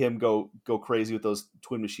didn't see him go crazy with those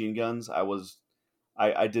twin machine guns,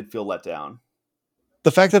 I did feel let down.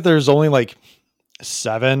 The fact that there's only like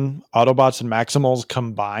 7 Autobots and Maximals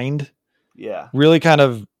combined, really kind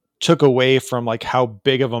of took away from like how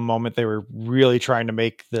big of a moment they were really trying to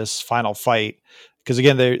make this final fight. Because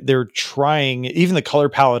again, they're trying, even the color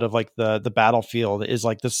palette of like the battlefield is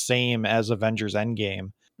like the same as Avengers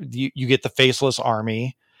Endgame. You get the faceless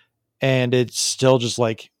army, and it's still just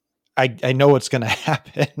like I know what's going to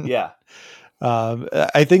happen. Yeah.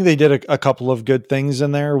 I think they did a couple of good things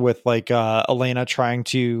in there with like Elena trying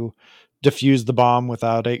to defuse the bomb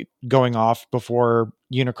without it going off before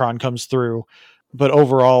Unicron comes through. But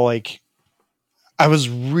overall, like I was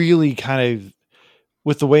really kind of,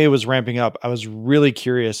 with the way it was ramping up, I was really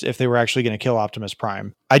curious if they were actually going to kill Optimus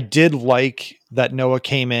Prime. I did like that Noah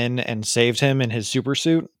came in and saved him in his super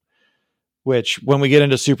suit, which when we get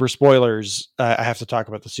into super spoilers, I have to talk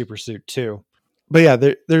about the super suit too. But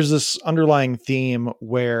yeah, there's this underlying theme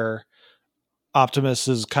where Optimus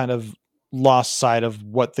is kind of lost sight of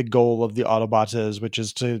what the goal of the Autobots is, which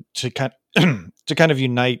is to kind of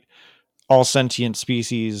unite all sentient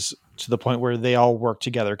species to the point where they all work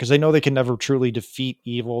together, because they know they can never truly defeat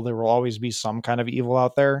evil. There will always be some kind of evil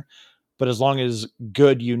out there, but as long as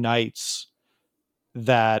good unites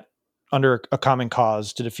that under a common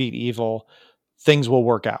cause to defeat evil, things will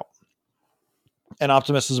work out. And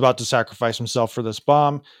Optimus is about to sacrifice himself for this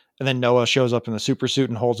bomb, and then Noah shows up in the super suit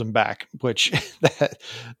and holds him back, which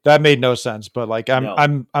that made no sense. But like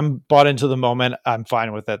I'm bought into the moment. I'm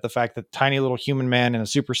fine with it. The fact that tiny little human man in a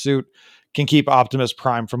super suit can keep Optimus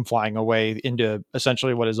Prime from flying away into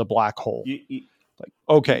essentially what is a black hole.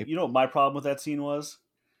 Okay. You know what my problem with that scene was?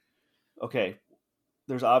 Okay,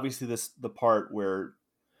 there's obviously the part where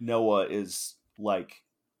Noah is like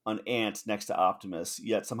an ant next to Optimus,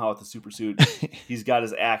 yet somehow with the super suit, he's got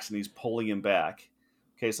his axe and he's pulling him back.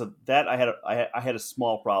 Okay, so that I had a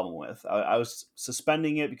small problem with. I was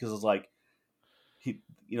suspending it because it was like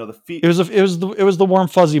the feet. It was the warm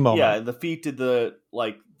fuzzy moment. Yeah, the feet did the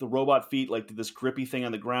robot feet did this grippy thing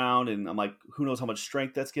on the ground, and I'm like, who knows how much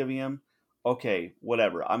strength that's giving him? Okay,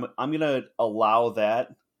 whatever. I'm gonna allow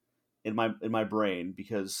that in my brain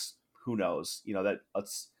because who knows? That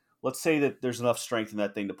let's say that there's enough strength in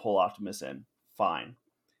that thing to pull Optimus in. Fine.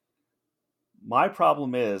 My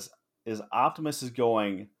problem is Optimus is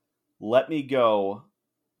going, let me go,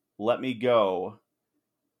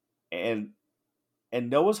 and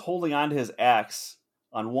Noah's holding on to his axe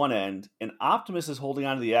on one end, and Optimus is holding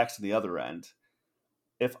on to the axe on the other end.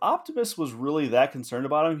 If Optimus was really that concerned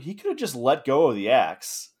about him, he could have just let go of the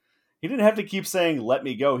axe. He didn't have to keep saying, let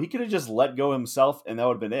me go. He could have just let go himself, and that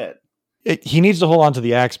would have been it. He needs to hold on to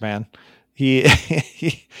the axe, man. He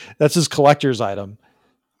that's his collector's item.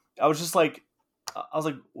 I was like,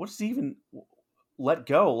 what does he even let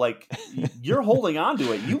go? Like, you're holding on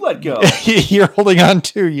to it. You let go. You're holding on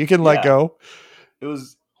to. You can let go. It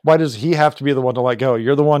was. Why does he have to be the one to let go?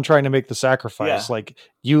 You're the one trying to make the sacrifice. Yeah. Like,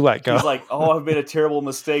 you let go. He's like, oh, I've made a terrible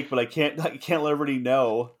mistake, but I can't let everybody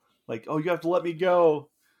know. Like, oh, you have to let me go.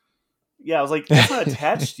 Yeah, I was like, that's not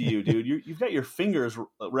attached to you, dude. You've got your fingers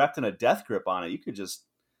wrapped in a death grip on it.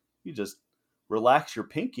 You just relax your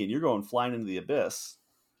pinky and you're going flying into the abyss.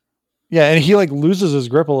 Yeah, and he loses his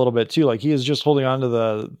grip a little bit too. Like, he is just holding on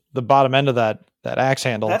to the bottom end of that axe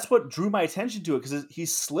handle. That's what drew my attention to it, because he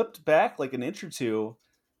slipped back like an inch or two,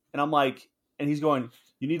 and I'm like, and he's going,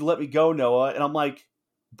 you need to let me go, Noah. And I'm like,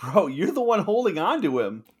 bro, you're the one holding on to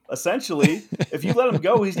him, essentially. If you let him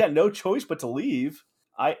go, he's got no choice but to leave.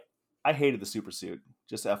 I hated the super suit,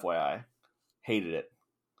 just FYI. Hated it.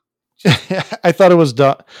 I thought it was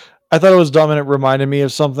dumb. And it reminded me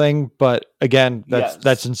of something, but again,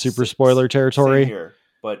 that's in super spoiler territory. Same here,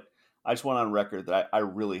 but I just went on record that I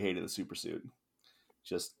really hated the super suit.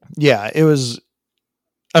 It was.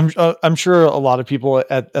 I'm sure a lot of people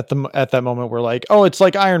at that moment were like, "Oh, it's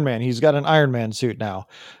like Iron Man. He's got an Iron Man suit now."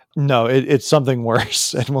 No, it's something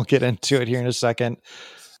worse, and we'll get into it here in a second.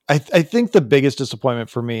 I think the biggest disappointment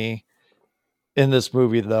for me in this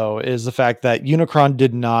movie, though, is the fact that Unicron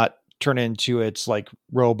did not turn into its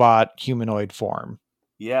robot humanoid form.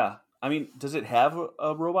 Yeah. I mean, does it have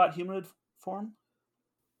a robot humanoid form?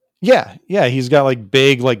 Yeah. He's got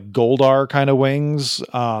big, Goldar kind of wings.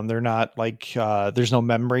 They're not there's no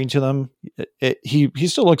membrane to them. He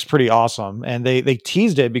still looks pretty awesome. And they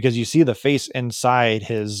teased it because you see the face inside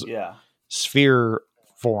his sphere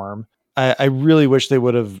form. I really wish they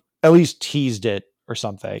would have at least teased it or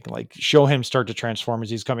something, show him start to transform as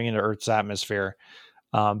he's coming into Earth's atmosphere.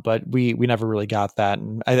 But we never really got that.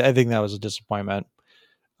 And I think that was a disappointment,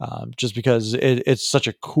 just because it's such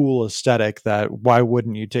a cool aesthetic that why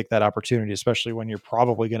wouldn't you take that opportunity, especially when you're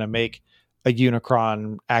probably going to make a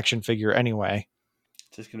Unicron action figure anyway.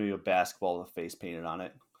 It's just going to be a basketball with a face painted on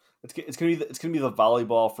it. It's going to be the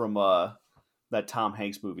volleyball from that Tom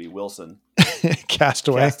Hanks movie, Wilson.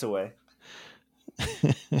 Castaway.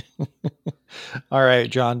 All right,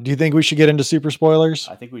 John, do you think we should get into super spoilers?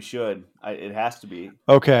 I think we should. It has to be.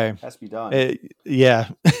 Okay. It has to be done. Yeah.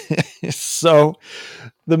 So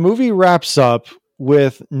the movie wraps up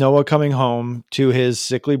with Noah coming home to his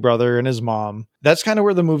sickly brother and his mom. That's kind of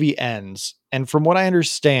where the movie ends. And from what I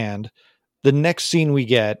understand, the next scene we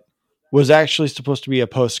get was actually supposed to be a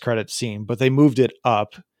post-credit scene, but they moved it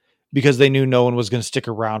up because they knew no one was going to stick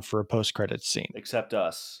around for a post-credit scene. Except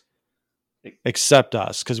us,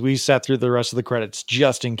 because we sat through the rest of the credits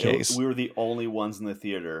just in case. We were the only ones in the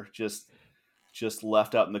theater, just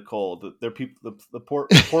left out in the cold. The poor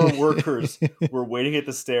workers were waiting at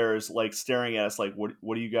the stairs, staring at us,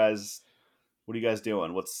 what are you guys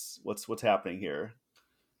doing? What's happening here?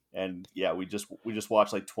 And yeah, we just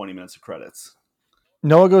watched 20 minutes of credits.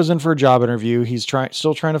 Noah goes in for a job interview. He's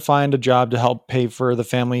still trying to find a job to help pay for the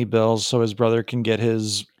family bills so his brother can get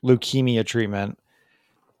his leukemia treatment.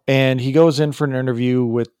 And he goes in for an interview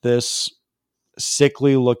with this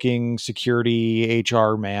sickly looking security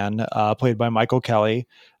HR man, played by Michael Kelly.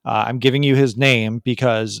 I'm giving you his name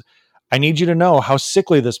because I need you to know how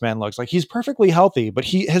sickly this man looks. He's perfectly healthy, but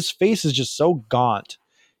his face is just so gaunt.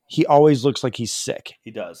 He always looks like he's sick. He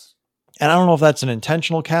does. And I don't know if that's an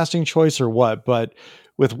intentional casting choice or what, but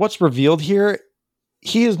with what's revealed here,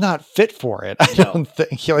 he is not fit for it. I don't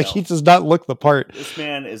think he does not look the part. This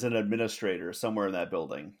man is an administrator somewhere in that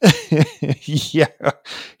building. Yeah.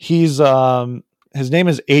 He's, his name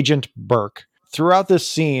is Agent Burke. throughout this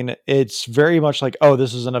scene, it's very much like, oh,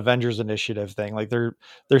 this is an Avengers Initiative thing. Like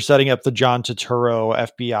they're setting up the John Turturro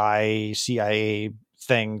FBI CIA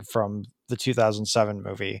thing from the 2007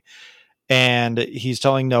 movie. And he's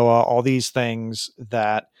telling Noah all these things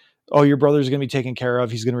that, oh, your brother's going to be taken care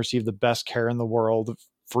of. He's going to receive the best care in the world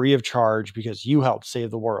free of charge because you helped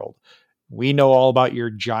save the world. We know all about your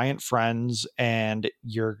giant friends and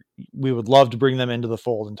we would love to bring them into the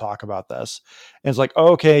fold and talk about this. And it's like,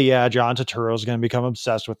 okay, yeah, John Turturro is going to become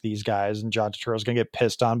obsessed with these guys and John Turturro is going to get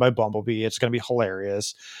pissed on by Bumblebee. It's going to be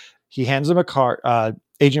hilarious. He hands him a card.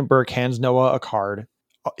 Agent Burke hands Noah a card.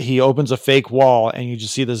 He opens a fake wall and you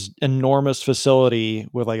just see this enormous facility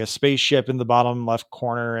with like a spaceship in the bottom left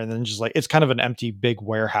corner. And then just like, it's kind of an empty big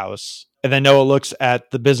warehouse. And then Noah looks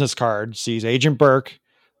at the business card, sees Agent Burke,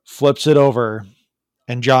 flips it over,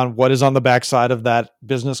 and John, what is on the backside of that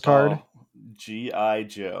business card? Oh, G.I.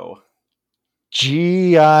 Joe.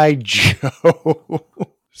 G.I. Joe.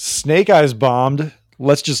 Snake Eyes bombed.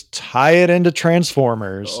 Let's just tie it into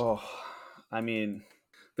Transformers. Oh, I mean,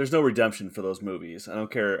 there's no redemption for those movies. I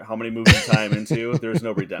don't care how many movies you tie them into. There's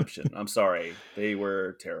no redemption. I'm sorry. They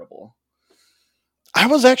were terrible. I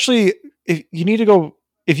was actually,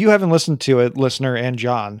 if you haven't listened to it, listener and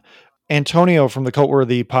John, Antonio from the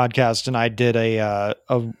Cultworthy podcast and I did a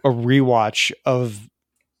rewatch of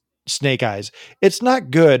Snake Eyes. It's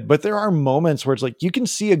not good, but there are moments where it's like, you can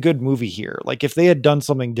see a good movie here. Like if they had done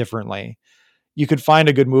something differently, you could find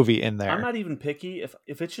a good movie in there. I'm not even picky.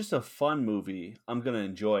 If it's just a fun movie, I'm going to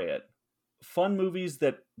enjoy it. Fun movies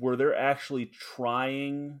where they're actually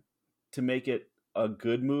trying to make it a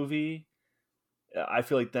good movie, I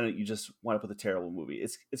feel like then you just wind up with a terrible movie.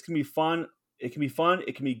 It's going to be fun. It can be fun,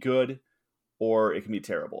 it can be good, or it can be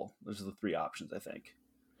terrible. Those are the three options, I think.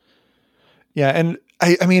 Yeah, and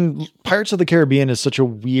I mean, Pirates of the Caribbean is such a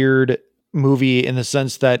weird movie in the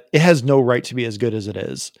sense that it has no right to be as good as it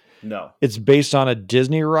is. No. It's based on a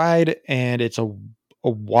Disney ride, and it's a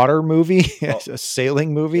water movie, a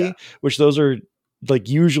sailing movie, which those are like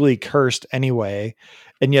usually cursed anyway.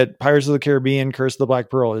 And yet Pirates of the Caribbean, Curse of the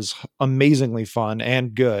Black Pearl is amazingly fun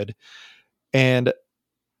and good. And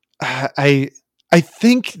I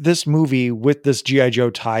think this movie with this G.I.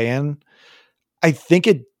 Joe tie-in, I think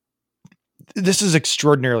this is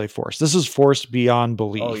extraordinarily forced. This is forced beyond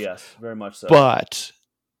belief. Oh yes, very much so. But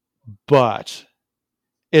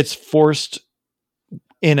it's forced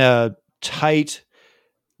in a tight,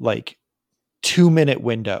 like 2-minute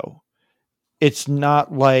window. It's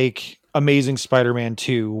not like Amazing Spider-Man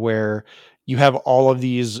 2, where you have all of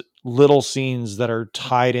these little scenes that are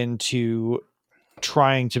tied into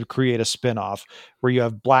trying to create a spin-off, where you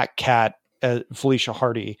have Black Cat, Felicia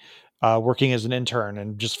Hardy, working as an intern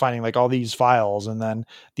and just finding like all these files. And then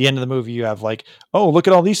the end of the movie, you have like, oh, look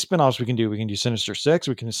at all these spin-offs we can do. We can do Sinister Six.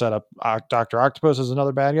 We can set up Dr. Octopus as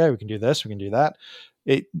another bad guy. We can do this. We can do that.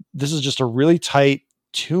 This is just a really tight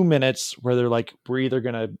 2 minutes where they're like, we're either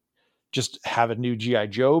going to just have a new G.I.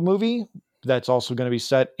 Joe movie that's also going to be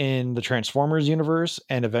set in the Transformers universe,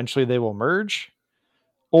 and eventually they will merge,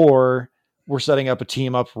 or we're setting up a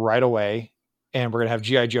team up right away and we're going to have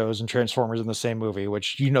G.I. Joes and Transformers in the same movie,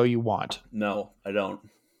 which you want. No, I don't.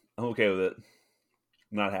 I'm okay with it.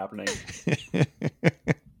 Not happening.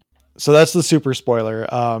 So that's the super spoiler.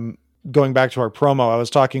 Going back to our promo, I was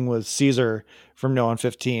talking with Caesar from No on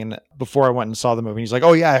 15 before I went and saw the movie. He's like,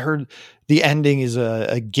 oh yeah, I heard the ending is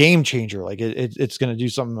a game changer. Like it's going to do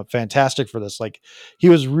something fantastic for this. Like he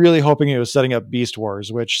was really hoping it was setting up Beast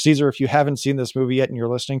Wars, which Caesar, if you haven't seen this movie yet and you're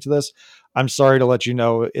listening to this, I'm sorry to let you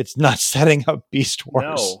know it's not setting up Beast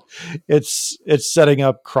Wars. No. It's setting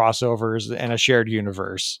up crossovers and a shared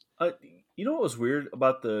universe. You know what was weird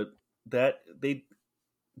about that they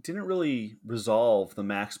didn't really resolve the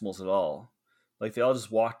Maximals at all. Like they all just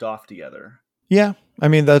walked off together. Yeah, I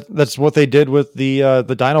mean that's what they did with the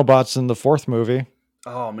Dinobots in the fourth movie.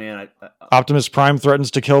 Oh man, Optimus Prime threatens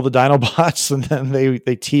to kill the Dinobots, and then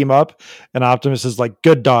they team up, and Optimus is like,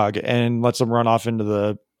 "Good dog," and lets them run off into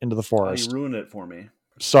the forest. You ruined it for me.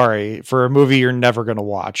 Sorry, for a movie you're never going to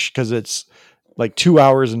watch because it's like 2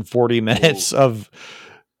 hours and 40 minutes of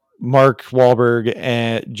Mark Wahlberg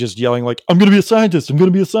and just yelling like, "I'm going to be a scientist. I'm going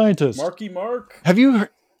to be a scientist." Marky Mark. You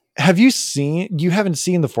haven't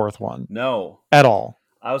seen the fourth one? No, at all.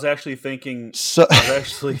 I was actually thinking. So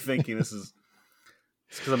this is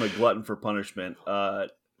because I'm a glutton for punishment. I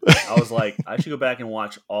was like, I should go back and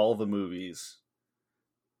watch all the movies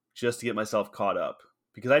just to get myself caught up,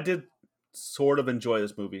 because I did sort of enjoy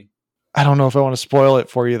this movie. I don't know if I want to spoil it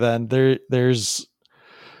for you. Then there's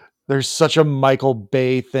such a Michael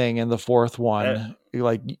Bay thing in the fourth one.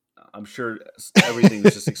 Like, I'm sure everything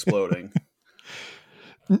is just exploding.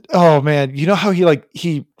 Oh man, you know how he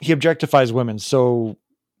objectifies women. So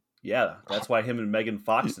Yeah, that's why him and Megan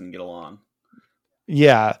Fox didn't get along.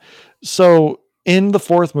 yeah. So in the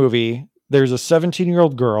fourth movie, there's a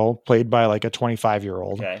 17-year-old girl played by like a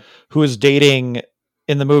 25-year-old Okay. who is dating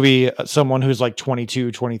in the movie someone who's like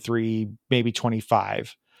 22, 23, maybe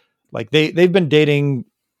 25. Like they've been dating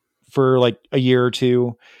for like a year or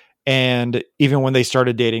two. And even when they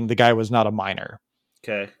started dating, the guy was not a minor.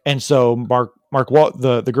 Okay. And so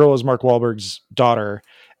the girl is Mark Wahlberg's daughter.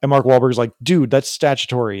 And Mark Wahlberg's like, dude, that's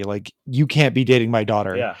statutory. Like, you can't be dating my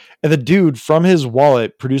daughter. Yeah. And the dude from his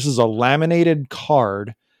wallet produces a laminated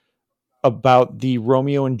card about the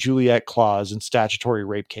Romeo and Juliet clause in statutory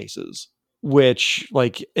rape cases, which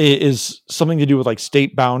like is something to do with like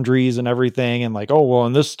state boundaries and everything. And like, oh, well,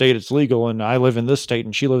 in this state it's legal and I live in this state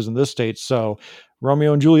and she lives in this state. So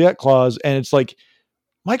Romeo and Juliet clause. And it's like,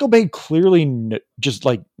 Michael Bay clearly just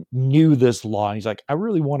like knew this law. And he's like, I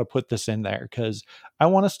really want to put this in there because I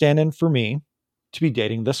want to stand in for me to be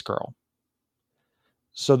dating this girl.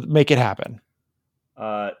 So make it happen.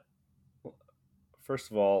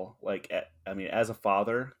 First of all, like, I mean, as a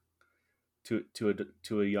father to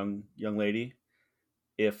a young lady,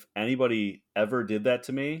 if anybody ever did that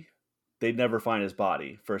to me, they'd never find his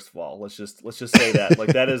body. First of all, let's just say that.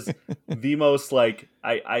 Like, that is the most, like,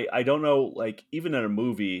 I don't know, like, even in a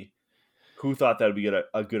movie, who thought that would be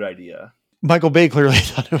a good idea? Michael Bay clearly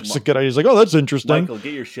thought it was a good idea. He's like, oh, that's interesting. Michael,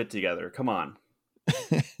 get your shit together. Come on.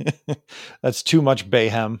 That's too much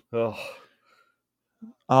Bayhem. Oh.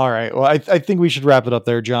 All right. Well, I think we should wrap it up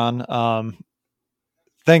there, John.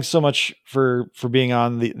 Thanks so much for being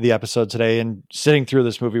on the episode today and sitting through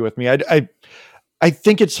this movie with me. I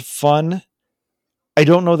think it's fun. I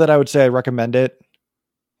don't know that I would say I recommend it,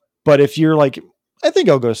 but if you're like, I think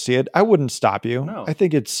I'll go see it, I wouldn't stop you. No. I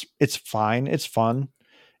think it's fine. It's fun.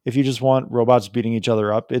 If you just want robots beating each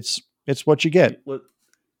other up, it's what you get.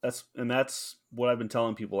 That's what I've been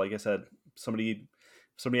telling people. Like I said, somebody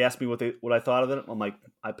asked me what I thought of it. I'm like,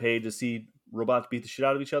 I paid to see robots beat the shit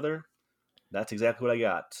out of each other. That's exactly what I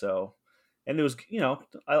got. So, and it was,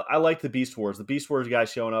 I liked the Beast Wars. The Beast Wars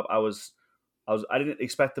guys showing up. I didn't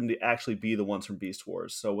expect them to actually be the ones from Beast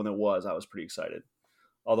Wars. So when it was, I was pretty excited.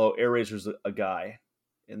 Although AirRaiser's a guy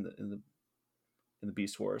in the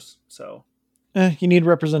Beast Wars. So you need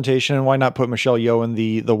representation, and why not put Michelle Yeoh in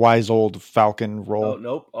the wise old Falcon role? Oh,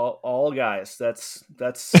 nope, all guys. That's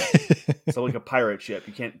so like a pirate ship.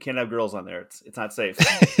 You can't have girls on there. It's not safe.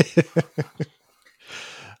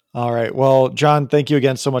 All right. Well, John, thank you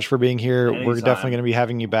again so much for being here. Anytime. We're definitely going to be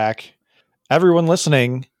having you back. Everyone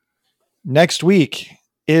listening, next week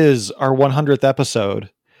is our 100th episode.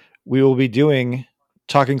 We will be doing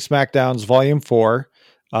Talking SmackDown's Volume 4.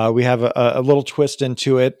 We have a little twist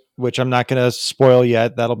into it, which I'm not going to spoil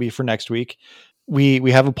yet. That'll be for next week.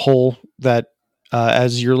 We have a poll that,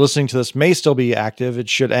 as you're listening to this, may still be active. It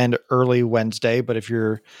should end early Wednesday, but if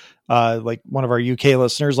you're like one of our UK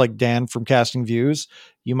listeners, like Dan from Casting Views,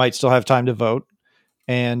 you might still have time to vote.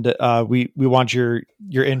 And we want your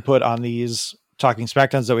input on these Talking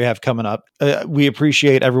SmackDowns that we have coming up. We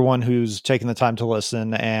appreciate everyone who's taken the time to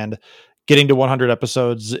listen, and getting to 100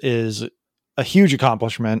 episodes is a huge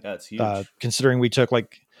accomplishment. That's huge. Considering we took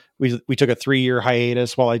we took a 3-year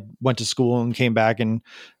hiatus while I went to school and came back, and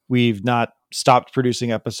we've not stopped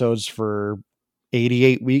producing episodes for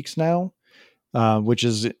 88 weeks now, which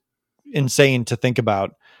is insane to think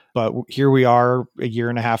about. But here we are a year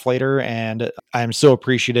and a half later, and I'm so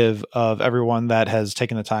appreciative of everyone that has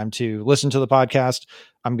taken the time to listen to the podcast.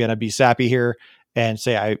 I'm going to be sappy here and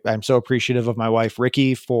say I'm so appreciative of my wife,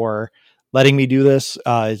 Ricky, for letting me do this.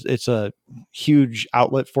 It's a huge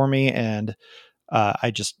outlet for me, and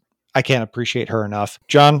I can't appreciate her enough.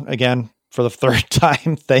 John, again, for the third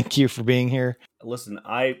time, thank you for being here. Listen,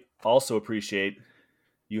 I also appreciate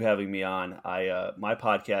you having me on. My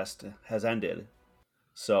podcast has ended.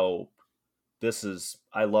 So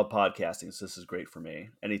I love podcasting. So this is great for me.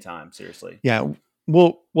 Anytime, seriously. Yeah,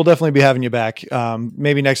 we'll definitely be having you back.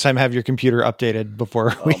 Maybe next time have your computer updated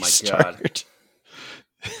before we start.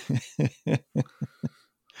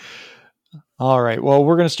 All right. Well,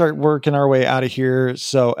 we're going to start working our way out of here.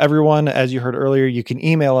 So everyone, as you heard earlier, you can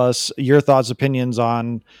email us your thoughts, opinions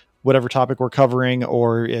on whatever topic we're covering,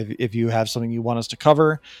 or if you have something you want us to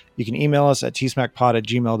cover, you can email us at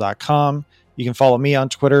tsmackpod@gmail.com. You can follow me on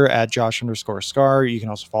Twitter at Josh_Scar. You can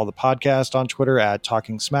also follow the podcast on Twitter at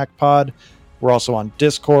Talking Smack Pod. We're also on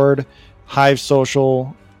Discord, Hive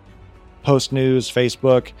Social, Post News,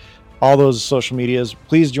 Facebook, all those social medias.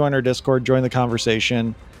 Please join our Discord, join the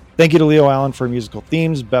conversation. Thank you to Leo Allen for musical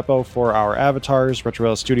themes, Beppo for our avatars,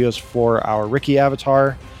 Retro Studios for our Ricky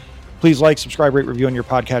avatar. Please like, subscribe, rate, review on your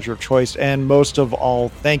podcatcher of choice. And most of all,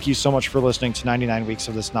 thank you so much for listening to 99 Weeks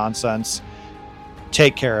of This Nonsense.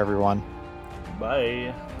 Take care, everyone.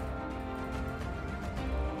 Bye.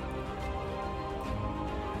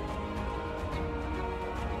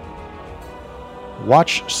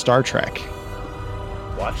 Watch Star Trek.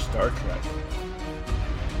 Watch Star Trek.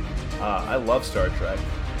 I love Star Trek.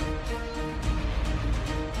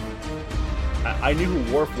 I knew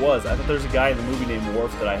who Worf was. I thought there was a guy in the movie named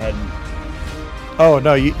Worf that I hadn't. Oh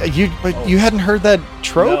no, you hadn't heard that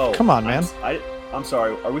trope? No, Come on, man. I'm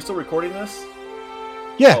sorry. Are we still recording this?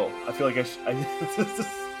 Yeah. Oh, I feel like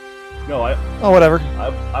No, Oh, whatever.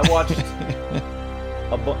 I watched.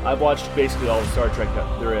 I've watched basically all the Star Trek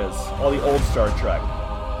that there is. All the old Star Trek.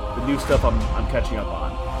 The new stuff I'm catching up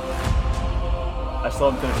on. I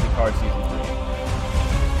still haven't finished Picard season 3.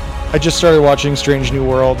 I just started watching Strange New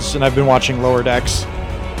Worlds, and I've been watching Lower Decks. I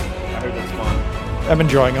heard that's fun. I'm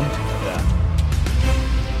enjoying them. Yeah.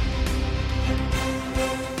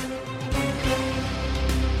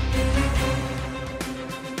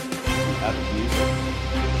 Apple Music.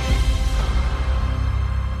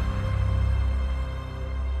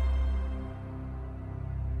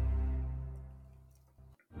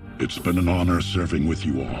 It's been an honor serving with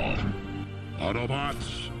you all.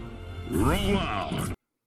 Autobots, roll out!